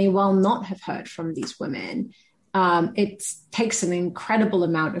 Like, we may well not have heard from these women. It takes an incredible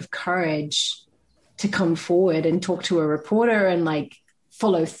amount of courage to come forward and talk to a reporter and like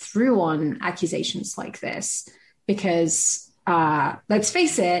follow through on accusations like this, because let's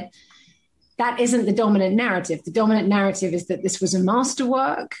face it, that isn't the dominant narrative. The dominant narrative is that this was a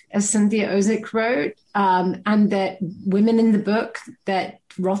masterwork, as Cynthia Ozick wrote, and that women in the book that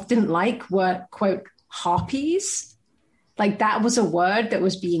Roth didn't like were, quote, harpies. Like, that was a word that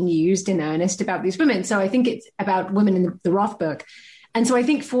was being used in earnest about these women. So I think it's about women in the Roth book. And so I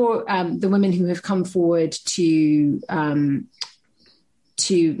think for the women who have come forward to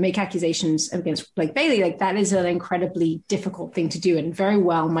make accusations against Blake Bailey, like, that is an incredibly difficult thing to do and very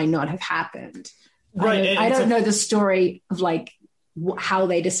well might not have happened. Right. I don't know the story of like how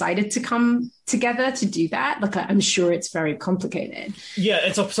they decided to come together to do that. Like, I'm sure it's very complicated. Yeah.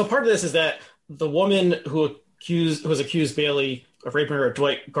 And so part of this is that the woman who was accused Bailey of raping her at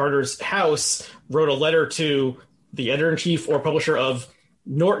Dwight Garner's house wrote a letter to the editor-in-chief or publisher of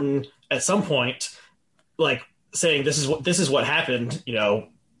Norton at some point, like, saying this is what happened, you know,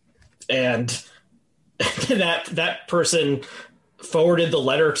 and that person forwarded the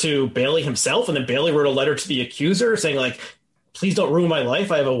letter to Bailey himself, and then Bailey wrote a letter to the accuser saying, like, please don't ruin my life.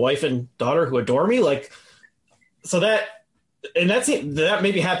 I have a wife and daughter who adore me. Like, so that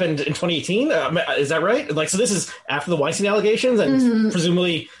maybe happened in 2018. Is that right? Like, so this is after the Weinstein allegations, and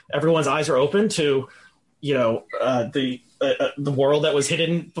presumably everyone's eyes are open to, you know, the world that was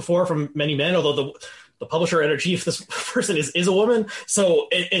hidden before from many men, although the publisher editor-in-chief, this person is a woman. So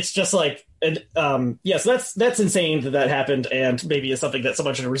it's just like, so that's insane that happened, and maybe it's something that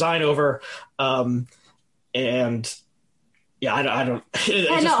someone should resign over. And yeah, I don't.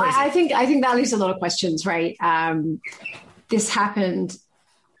 I think that leaves a lot of questions, right? This happened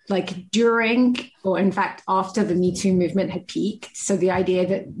like during, or in fact after, the Me Too movement had peaked. So the idea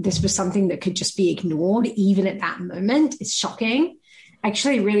that this was something that could just be ignored even at that moment is shocking.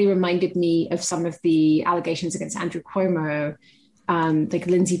 Actually really reminded me of some of the allegations against Andrew Cuomo. Like,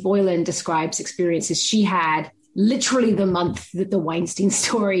 Lindsay Boylan describes experiences she had literally the month that the Weinstein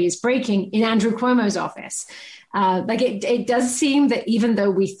story is breaking in Andrew Cuomo's office. Like, it does seem that even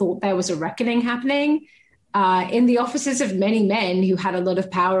though we thought there was a reckoning happening, in the offices of many men who had a lot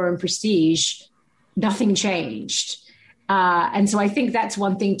of power and prestige, nothing changed. And so I think that's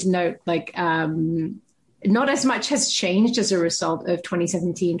one thing to note, like, not as much has changed as a result of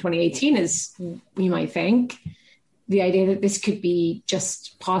 2017, 2018 as we might think. The idea that this could be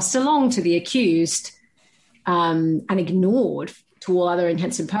just passed along to the accused and ignored to all other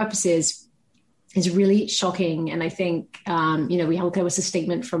intents and purposes is really shocking. And I think, there was a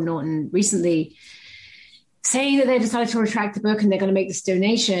statement from Norton recently saying that they decided to retract the book and they're going to make this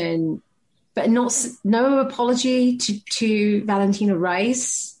donation, but no apology to Valentina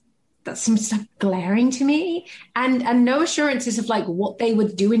Rice. That seems like glaring to me, and no assurances of like what they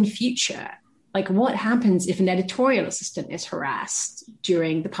would do in future. Like, what happens if an editorial assistant is harassed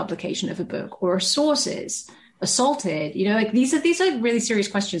during the publication of a book, or a source is assaulted? You know, like, these are really serious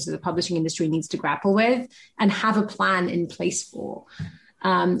questions that the publishing industry needs to grapple with and have a plan in place for,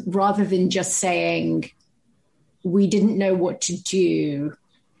 rather than just saying, we didn't know what to do,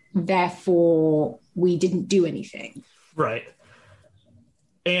 therefore we didn't do anything. Right.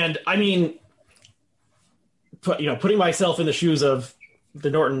 And I mean, putting myself in the shoes of the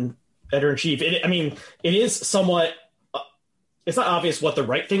Norton editor-in-chief, it is somewhat, it's not obvious what the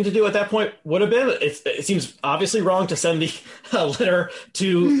right thing to do at that point would have been. It seems obviously wrong to send the letter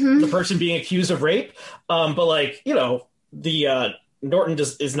to the person being accused of rape. But like, the Norton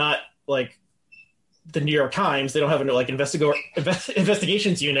is not like the New York Times. They don't have an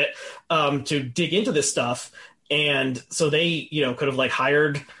investigations unit to dig into this stuff, and so they could have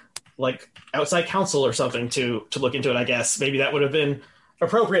hired outside counsel or something to look into it. I guess maybe that would have been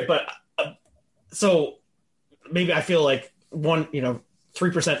appropriate, but so maybe I feel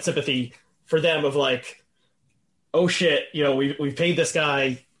 3% sympathy for them of oh shit, we've paid this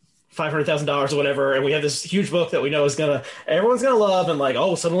guy $500,000 or whatever, and we have this huge book that we know everyone's gonna love, and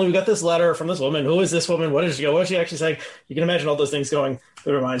oh, suddenly we got this letter from this woman. Who is this woman? What is she actually saying? You can imagine all those things going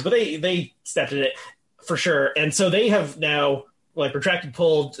through their minds, but they stepped in it for sure, and so they have now retracted,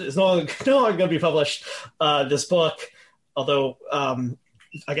 pulled. It's no longer going to be published. This book, although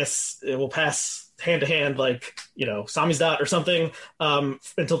I guess it will pass hand to hand, samizdat or something,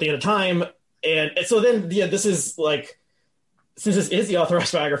 until the end of time, and so then this is since this is the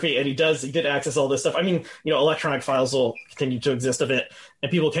authorized biography and he did access all this stuff. I mean, electronic files will continue to exist of it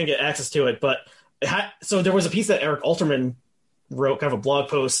and people can get access to it. But so there was a piece that Eric Alterman wrote, kind of a blog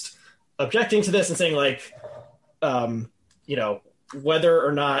post objecting to this and saying whether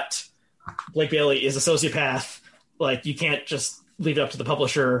or not Blake Bailey is a sociopath, you can't just leave it up to the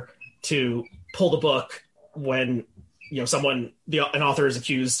publisher to pull the book when, an author is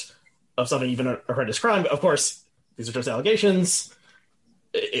accused of something, even a horrendous crime. But of course, these are just allegations,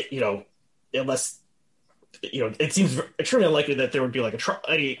 unless, it seems extremely unlikely that there would be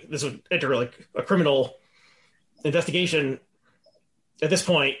this would enter a criminal investigation at this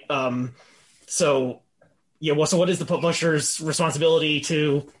point. So what is the publisher's responsibility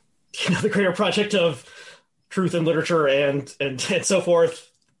to, the greater project of truth and literature and so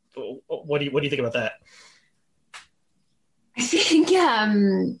forth? What do you think about that?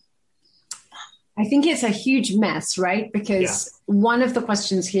 I think it's a huge mess, right? Because one of the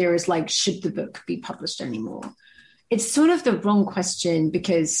questions here is should the book be published anymore? It's sort of the wrong question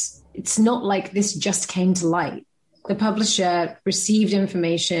because it's not like this just came to light. The publisher received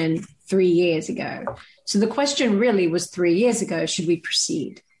information 3 years ago. So the question really was 3 years ago, should we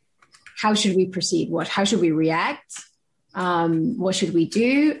proceed? How should we proceed? How should we react? What should we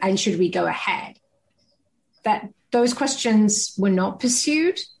do? And should we go ahead? Those questions were not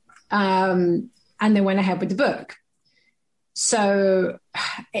pursued. And they went ahead with the book. So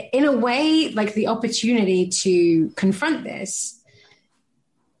in a way, the opportunity to confront this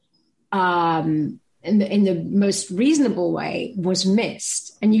in the most reasonable way was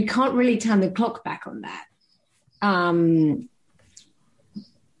missed. And you can't really turn the clock back on that.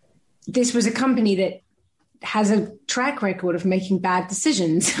 This was a company that has a track record of making bad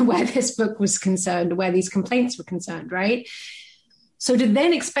decisions where this book was concerned, where these complaints were concerned, right? So to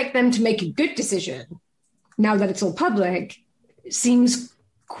then expect them to make a good decision now that it's all public seems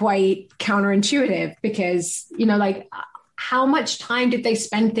quite counterintuitive because, how much time did they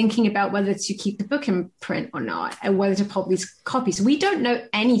spend thinking about whether to keep the book in print or not and whether to publish copies? We don't know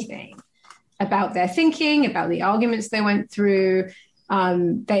anything about their thinking, about the arguments they went through.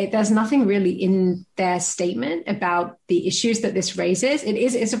 There's nothing really in their statement about the issues that this raises.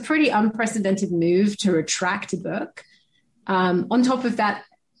 It's a pretty unprecedented move to retract a book. On top of that,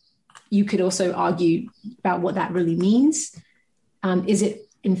 you could also argue about what that really means. Is it,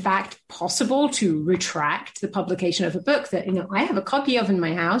 in fact, possible to retract the publication of a book that, I have a copy of in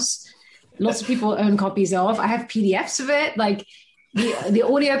my house? Lots of people own copies of. I have PDFs of it. The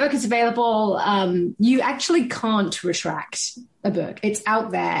audiobook is available. You actually can't retract a book. It's out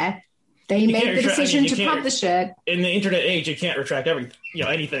there. They made the decision to publish it. In the internet age, you can't retract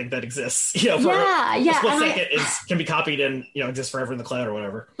anything that exists. For a split second can be copied and exists forever in the cloud or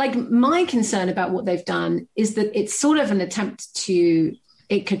whatever. My concern about what they've done is that it's sort of an attempt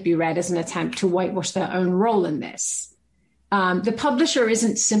it could be read as an attempt to whitewash their own role in this. The publisher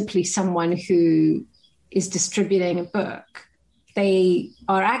isn't simply someone who is distributing a book. They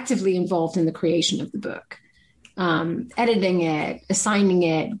are actively involved in the creation of the book. Editing it, assigning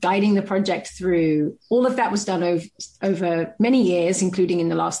it, guiding the project through. All of that was done over many years, including in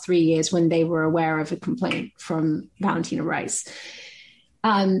the last 3 years when they were aware of a complaint from Valentina Rice.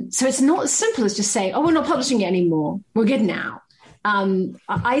 So it's not as simple as just saying, we're not publishing it anymore. We're good now.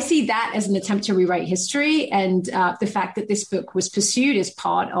 I see that as an attempt to rewrite history. And the fact that this book was pursued as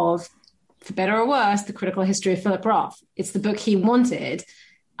part of, for better or worse, the critical history of Philip Roth. It's the book he wanted.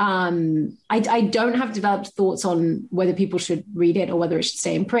 I don't have developed thoughts on whether people should read it or whether it should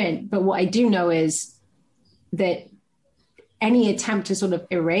stay in print. But what I do know is that any attempt to sort of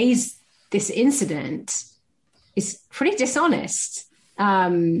erase this incident is pretty dishonest.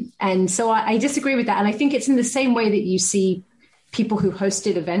 And so I disagree with that. And I think it's in the same way that you see people who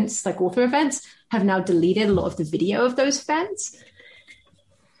hosted events, like author events, have now deleted a lot of the video of those events.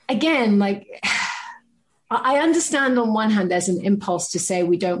 Again, I understand on one hand, there's an impulse to say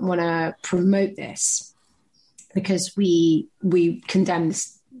we don't want to promote this because we condemn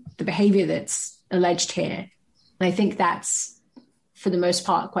the behavior that's alleged here. And I think that's, for the most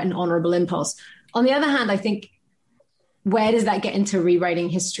part, quite an honorable impulse. On the other hand, I think, where does that get into rewriting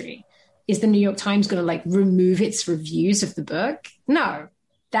history? Is the New York Times going to like remove its reviews of the book? No,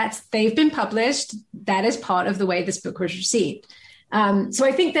 they've been published. That is part of the way this book was received. So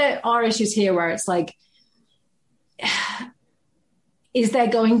I think there are issues here where it's like, is there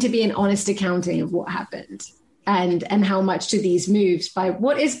going to be an honest accounting of what happened? And how much do these moves by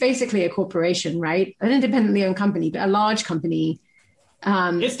what is basically a corporation, right? An independently owned company, but a large company.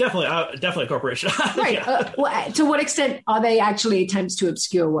 It's definitely a corporation. Right. Yeah. To what extent are they actually attempts to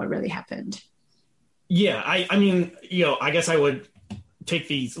obscure what really happened? Yeah, I mean, I guess I would take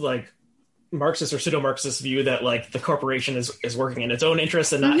the like Marxist or pseudo-Marxist view that like the corporation is working in its own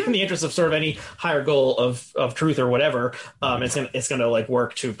interest and not in the interest of sort of any higher goal of truth or whatever. It's gonna like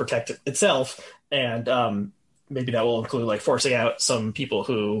work to protect itself, and maybe that will include like forcing out some people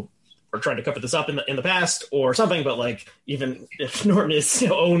who are trying to cover this up in the past or something. But like, even if Norton is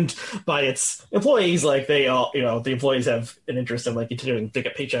owned by its employees, like they all, the employees have an interest in like continuing to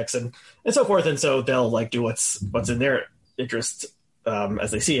get paychecks and so forth, and so they'll like do what's in their interest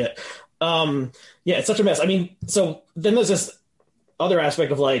as they see it. Yeah, it's such a mess. I mean, so then there's this other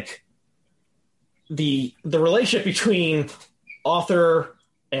aspect of like the relationship between author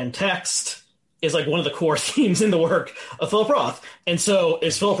and text is like one of the core themes in the work of Philip Roth. And so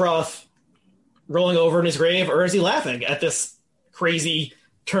is Philip Roth rolling over in his grave, or is he laughing at this crazy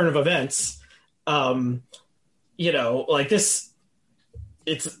turn of events? Like this,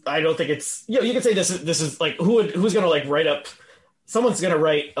 I don't think it's, you could say this is like, who's going to like write up, someone's going to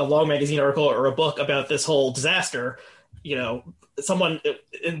write a long magazine article or a book about this whole disaster. Someone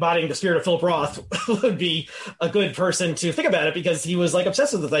embodying the spirit of Philip Roth would be a good person to think about it, because he was like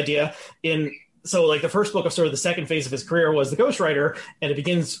obsessed with this idea. So like the first book of sort of the second phase of his career was The Ghostwriter, and it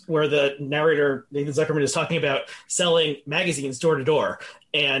begins where the narrator, Nathan Zuckerman, is talking about selling magazines door to door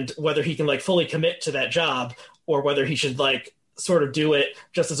and whether he can like fully commit to that job or whether he should like sort of do it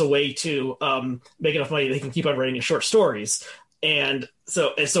just as a way to make enough money that he can keep on writing his short stories. And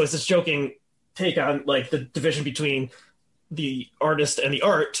so it's this joking take on like the division between the artist and the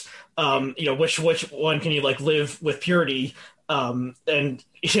art, which one can you like live with purity, and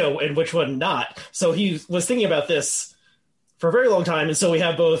which one not. So he was thinking about this for a very long time. And so we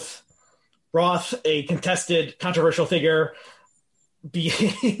have both Roth, a contested, controversial figure,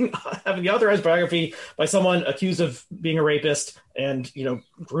 having the authorized biography by someone accused of being a rapist and,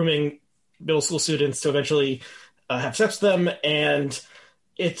 grooming middle school students to eventually have sex with them. And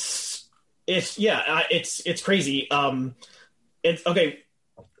it's crazy. Okay.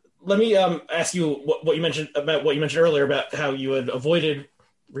 Let me ask you what you mentioned earlier about how you had avoided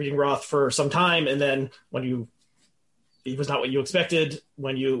reading Roth for some time, and then it was not what you expected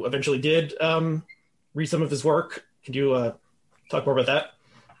when you eventually did read some of his work. Could you talk more about that?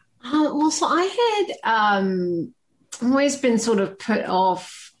 So I had always been sort of put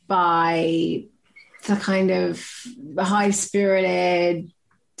off by the kind of high-spirited,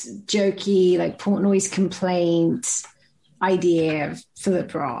 jokey, like Portnoy's complaint idea of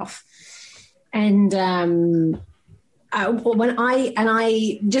Philip Roth. And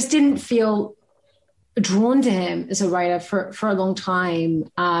I just didn't feel drawn to him as a writer for a long time.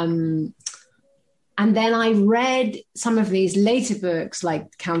 And then I read some of these later books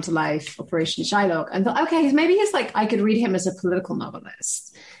like Counterlife, Operation Shylock, and thought, okay, maybe he's like, I could read him as a political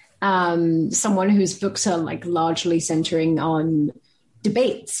novelist. Someone whose books are like largely centering on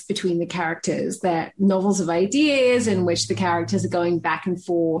debates between the characters. They're novels of ideas in which the characters are going back and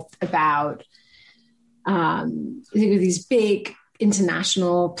forth about these big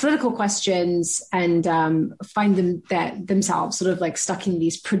international political questions, and find themselves sort of like stuck in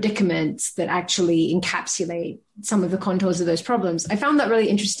these predicaments that actually encapsulate some of the contours of those problems. I found that really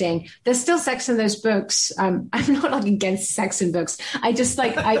interesting. There's still sex in those books. I'm not like against sex in books. I just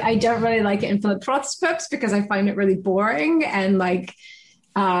like, I don't really like it in Philip Roth's books because I find it really boring and like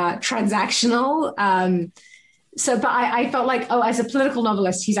transactional. But I felt like, as a political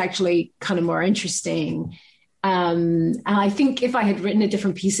novelist, he's actually kind of more interesting. And I think if I had written a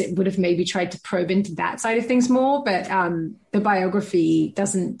different piece, it would have maybe tried to probe into that side of things more. But the biography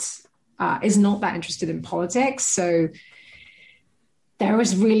is not that interested in politics. So there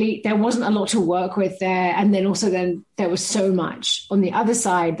wasn't a lot to work with there. And then there was so much on the other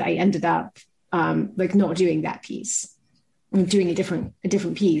side that I ended up like not doing that piece. I'm doing a different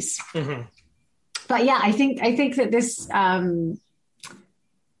piece. Mm-hmm. But yeah, I think that this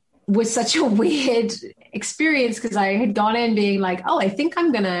was such a weird experience because I had gone in being like, oh, I think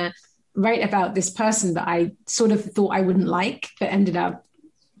I'm going to write about this person that I sort of thought I wouldn't like, but ended up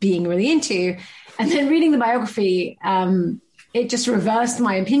being really into. And then reading the biography, it just reversed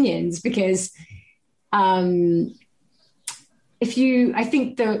my opinions because I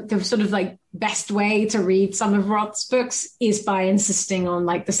think the sort of like best way to read some of Roth's books is by insisting on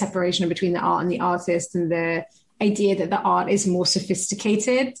like the separation between the art and the artist, and the idea that the art is more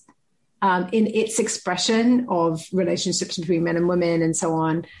sophisticated in its expression of relationships between men and women and so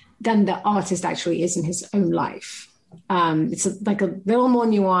on than the artist actually is in his own life. It's like a little more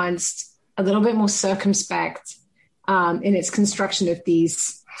nuanced, a little bit more circumspect in its construction of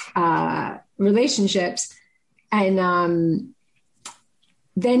these relationships. And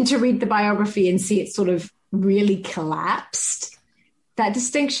then to read the biography and see it sort of really collapsed, that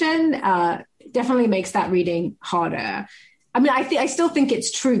distinction definitely makes that reading harder. I mean, I still think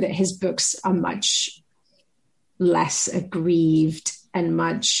it's true that his books are much less aggrieved and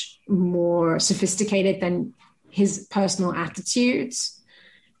much more sophisticated than his personal attitudes.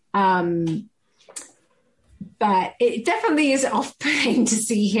 But it definitely is off-putting to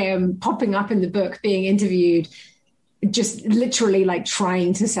see him popping up in the book, being interviewed, just literally like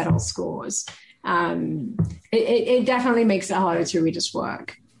trying to settle scores. It definitely makes it harder to read his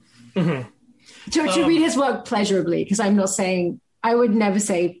work. Mm-hmm. To read his work pleasurably, because I'm not saying, I would never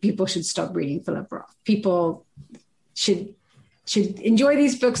say people should stop reading Philip Roth. People should enjoy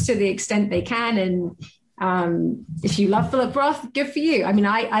these books to the extent they can. And if you love Philip Roth, good for you. I mean,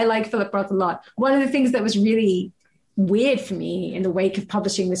 I like Philip Roth a lot. One of the things that was really weird for me in the wake of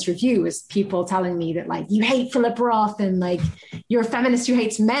publishing this review was people telling me that like, you hate Philip Roth and like you're a feminist who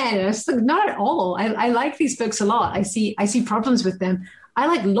hates men. And I was like, not at all. I like these books a lot. I see problems with them. I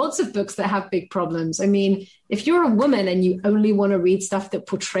like lots of books that have big problems. I mean, if you're a woman and you only want to read stuff that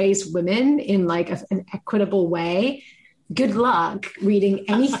portrays women in like an equitable way, good luck reading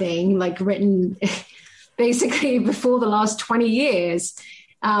anything like written basically before the last 20 years.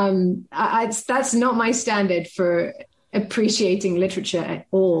 That's not my standard for appreciating literature at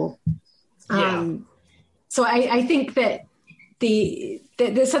all. Yeah. So I think that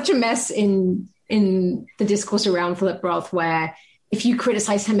there's such a mess in the discourse around Philip Roth where if you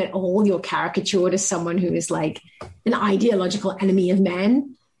criticize him at all, you're caricatured as someone who is like an ideological enemy of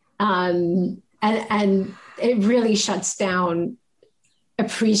men. And it really shuts down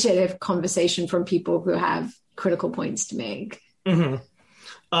appreciative conversation from people who have critical points to make. Mm-hmm.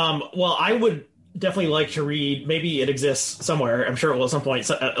 Well, I would definitely like to read, maybe it exists somewhere, I'm sure it will at some point,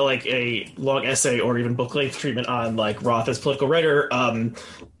 like a long essay or even book-length treatment on like Roth as political writer.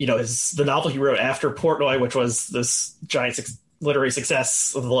 The novel he wrote after Portnoy, which was this giant literary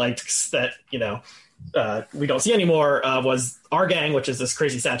success of the likes that, we don't see anymore, was Our Gang, which is this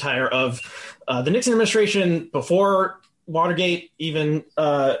crazy satire of the Nixon administration before Watergate even,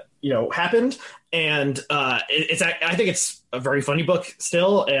 happened. And I think it's a very funny book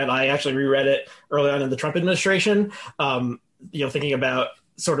still. And I actually reread it early on in the Trump administration, thinking about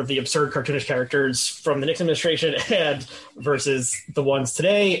sort of the absurd cartoonish characters from the Nixon administration and versus the ones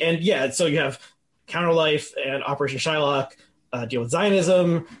today. And yeah, so you have Counterlife and Operation Shylock deal with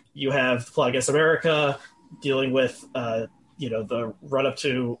Zionism. You have The Plot Against America dealing with, the run up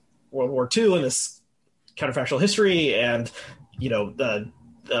to World War II and this counterfactual history. And,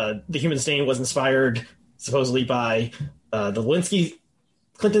 the Human Stain was inspired supposedly by the Lewinsky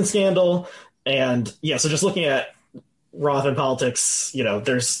Clinton scandal. And yeah, so just looking at Roth and politics,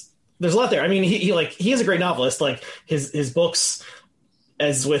 there's a lot there. I mean, he is a great novelist. Like his books,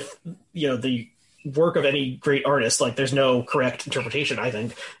 as with, the work of any great artist, like there's no correct interpretation, I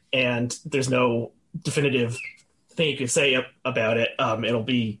think. And there's no definitive thing you can say about it. It'll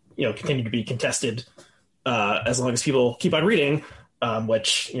be, continue to be contested as long as people keep on reading.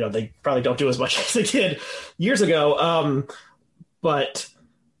 Which, they probably don't do as much as they did years ago. But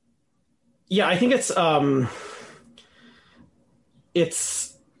yeah, I think it's I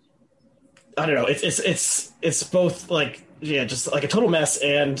don't know. It's both like, just like a total mess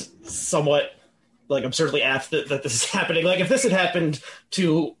and somewhat like absurdly apt that this is happening. Like if this had happened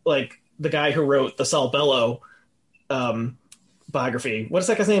to like the guy who wrote the Saul Bellow biography, what's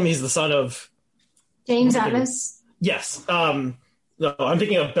that guy's name? He's the son of James Atlas. Yes. No, I'm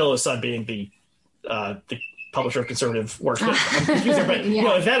thinking of Bellow's son being the publisher of conservative works. But I'm confused there. But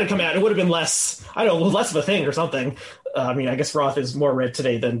Yeah. If that had come out, it would have been less of a thing or something. I mean, I guess Roth is more read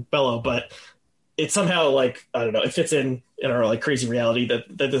today than Bellow, but it's somehow like, I don't know, it fits in our like crazy reality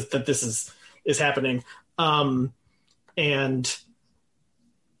that this is happening. And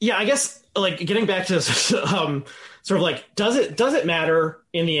yeah, I guess like getting back to sort of like, does it matter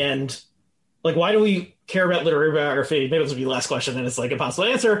in the end? Like, why do we care about literary biography? Maybe this would be the last question, and it's like impossible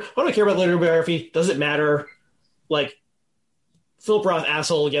to answer. Why do we care about literary biography? Does it matter? Like, Philip Roth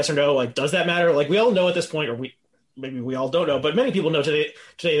asshole, yes or no? Like, does that matter? Like, we all know at this point, or maybe we all don't know, but many people know today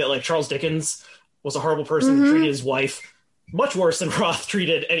that like Charles Dickens was a horrible person, mm-hmm. treated his wife much worse than Roth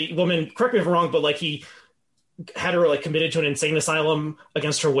treated any woman. Correct me if I'm wrong, but like he had her like committed to an insane asylum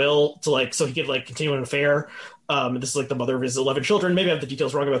against her will to like so he could like continue an affair. This is like the mother of his 11 children. Maybe I have the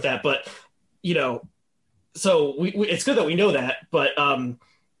details wrong about that, but you know, so we it's good that we know that, but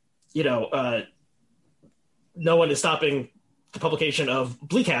you know, no one is stopping the publication of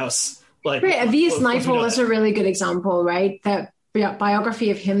Bleak House. Like, right, V.S. Naipaul is a really good example, right? That biography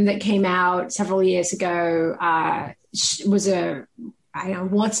of him that came out several years ago was a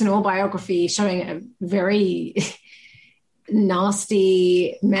warts and all biography showing a very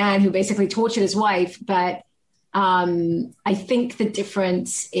nasty man who basically tortured his wife. But I think the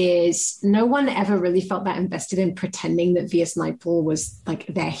difference is no one ever really felt that invested in pretending that V.S. Naipaul was like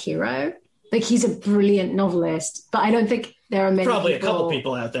their hero. Like, he's a brilliant novelist, but I don't think there are many probably people, a couple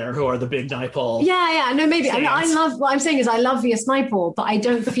people out there who are the big Naipaul. Yeah, no, maybe. I love what I'm saying is I love V.S. Naipaul, but I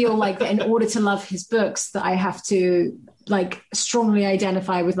don't feel like that in order to love his books that I have to like strongly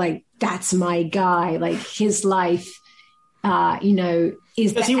identify with like that's my guy. Like his life, you know,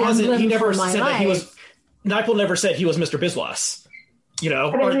 is because he wasn't. He never said that he was. Naipaul never said he was Mr. Biswas. You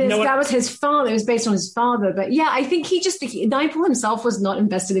know, that was his father. It was based on his father. But yeah, I think Naipaul himself was not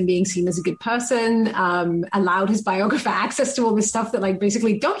invested in being seen as a good person, allowed his biographer access to all this stuff that like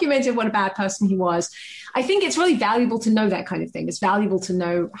basically documented what a bad person he was. I think it's really valuable to know that kind of thing. It's valuable to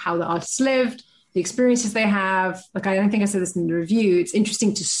know how the artists lived, the experiences they have. Like, I don't think I said this in the review. It's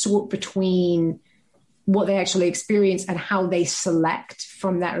interesting to sort between what they actually experience and how they select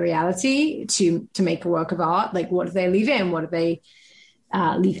from that reality to make a work of art. Like, what do they leave in? What do they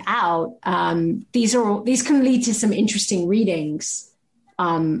leave out? These can lead to some interesting readings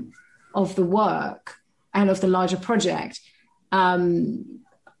of the work and of the larger project. In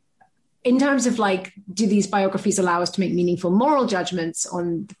terms of like, do these biographies allow us to make meaningful moral judgments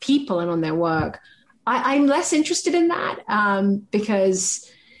on the people and on their work? I'm less interested in that because,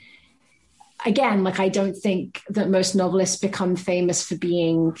 again, like I don't think that most novelists become famous for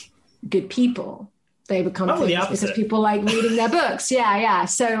being good people. They become famous because people like reading their books. Yeah.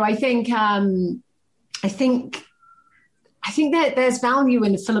 So I think that there's value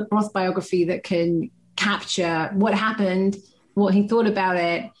in the Philip Roth biography that can capture what happened, what he thought about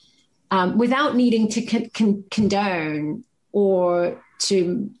it, without needing to condone or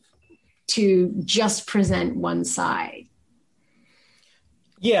to just present one side.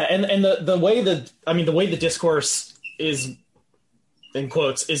 Yeah, and the way the discourse is, in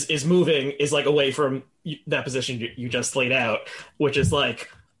quotes, is moving is like away from that position you just laid out, which is like,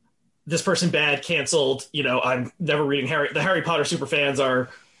 this person bad, canceled, you know, I'm never reading the Harry Potter super fans are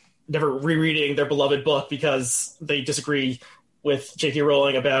never rereading their beloved book because they disagree with J.K.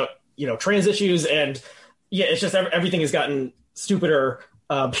 Rowling about, you know, trans issues. And yeah, it's just everything has gotten stupider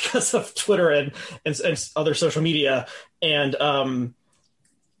because of Twitter and other social media. And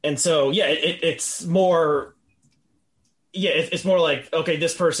so, yeah, it's more, it's more like, okay,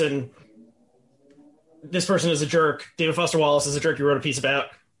 this person is a jerk. David Foster Wallace is a jerk. You wrote a piece about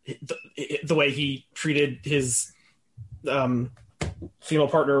the way he treated his female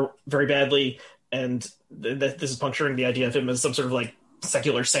partner very badly, and this is puncturing the idea of him as some sort of like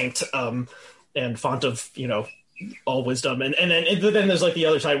secular saint and font of, you know, all wisdom. And then there's like the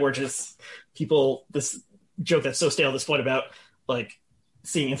other side where just people, this joke that's so stale at this point about like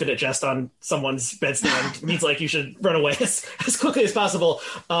seeing Infinite Jest on someone's bedstand means like you should run away as quickly as possible.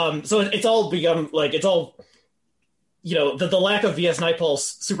 So it's all become like, it's all, you know, the lack of V.S. Naipaul's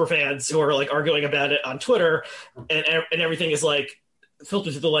super fans who are like arguing about it on Twitter and everything is like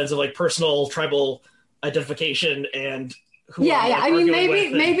filtered through the lens of like personal tribal identification and who I mean,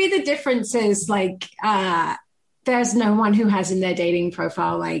 maybe the difference is like there's no one who has in their dating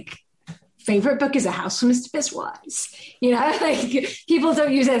profile like favorite book is A House for Mr. Biswas. You know, like people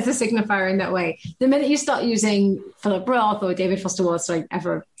don't use it as a signifier in that way. The minute you start using Philip Roth or David Foster Wallace like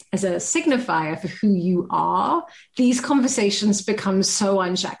ever as a signifier for who you are, these conversations become so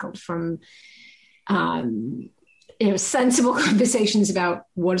unshackled from sensible conversations about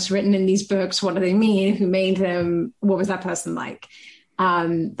what's written in these books, what do they mean, who made them, what was that person like.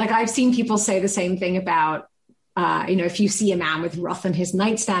 Like I've seen people say the same thing about if you see a man with Roth on his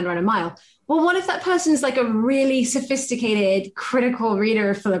nightstand run a mile, well, what if that person's like a really sophisticated, critical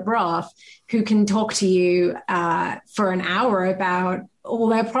reader of Philip Roth who can talk to you for an hour about all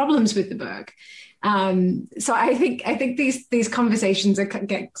their problems with the book? So I think these conversations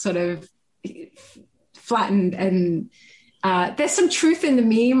get sort of flattened, and there's some truth in the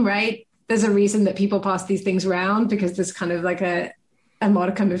meme, right? There's a reason that people pass these things around, because there's kind of like a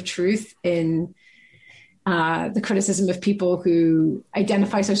modicum of truth in the criticism of people who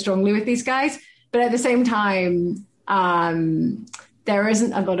identify so strongly with these guys. But at the same time, there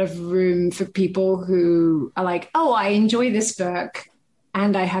isn't a lot of room for people who are like, oh, I enjoy this book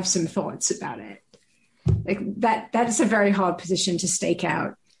and I have some thoughts about it. Like that's a very hard position to stake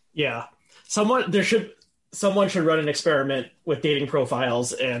out. Yeah. Someone should run an experiment with dating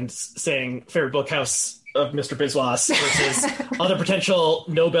profiles and saying favorite book house of Mr. Biswas versus other potential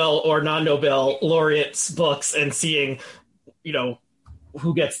Nobel or non-Nobel laureates books, and seeing,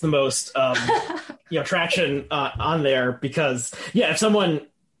 who gets the most, traction on there. Because if someone,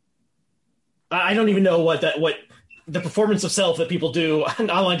 I don't even know what the performance of self that people do on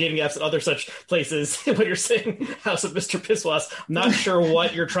online dating apps and other such places when you're saying House of Mr. Biswas. I'm not sure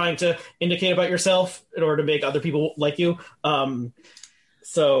what you're trying to indicate about yourself in order to make other people like you.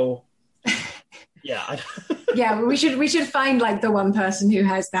 Yeah. Yeah, we should find like the one person who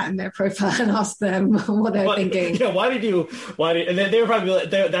has that in their profile and ask them what they're thinking. Yeah, and then they would probably be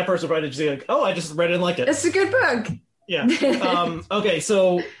like, that person would probably just be like, oh, I just read it and liked it. It's a good book. Yeah. Okay,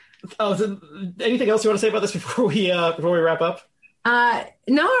 so anything else you want to say about this before we wrap up?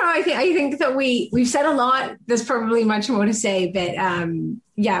 No, I think that we've said a lot. There's probably much more to say, but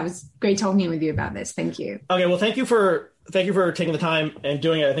it was great talking with you about this. Thank you. Okay, well, thank you for taking the time and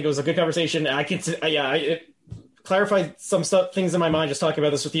doing it. I think it was a good conversation. I clarified some things in my mind just talking about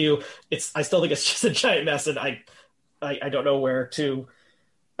this with you. I still think it's just a giant mess, and I don't know where to.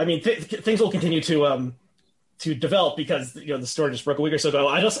 I mean, things will continue to develop because the story just broke a week or so ago.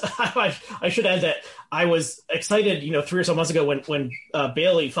 I should add that I was excited 3 or so months ago when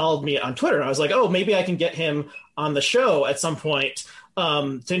Bailey followed me on Twitter. I was like, oh, maybe I can get him on the show at some point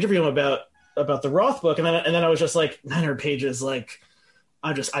to interview him about the Roth book, and then I was just like 900 pages, like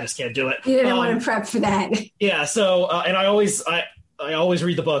I just can't do it. You didn't want to prep for that. Yeah. So and I always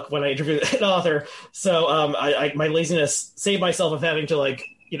read the book when I interview an author. So my laziness saved myself of having to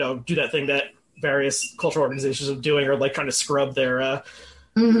do that thing that various cultural organizations are doing, or like trying to scrub their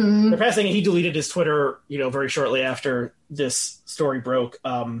passing. He deleted his Twitter, very shortly after this story broke.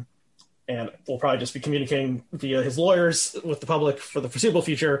 And we'll probably just be communicating via his lawyers with the public for the foreseeable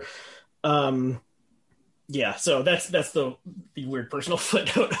future. So that's the weird personal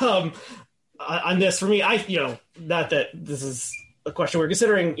footnote on this for me. Not that this is a question we're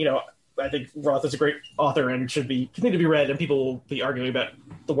considering. I think Roth is a great author and should continue to be read, and people will be arguing about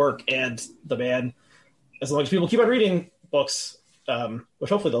the work and the man as long as people keep on reading books, which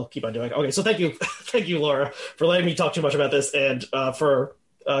hopefully they'll keep on doing. Okay, so thank you, Laura, for letting me talk too much about this, and for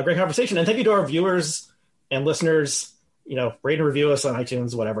a great conversation. And thank you to our viewers and listeners. Rate and review us on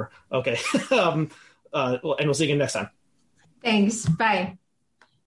iTunes, whatever. Okay. And we'll see you again next time. Thanks. Bye.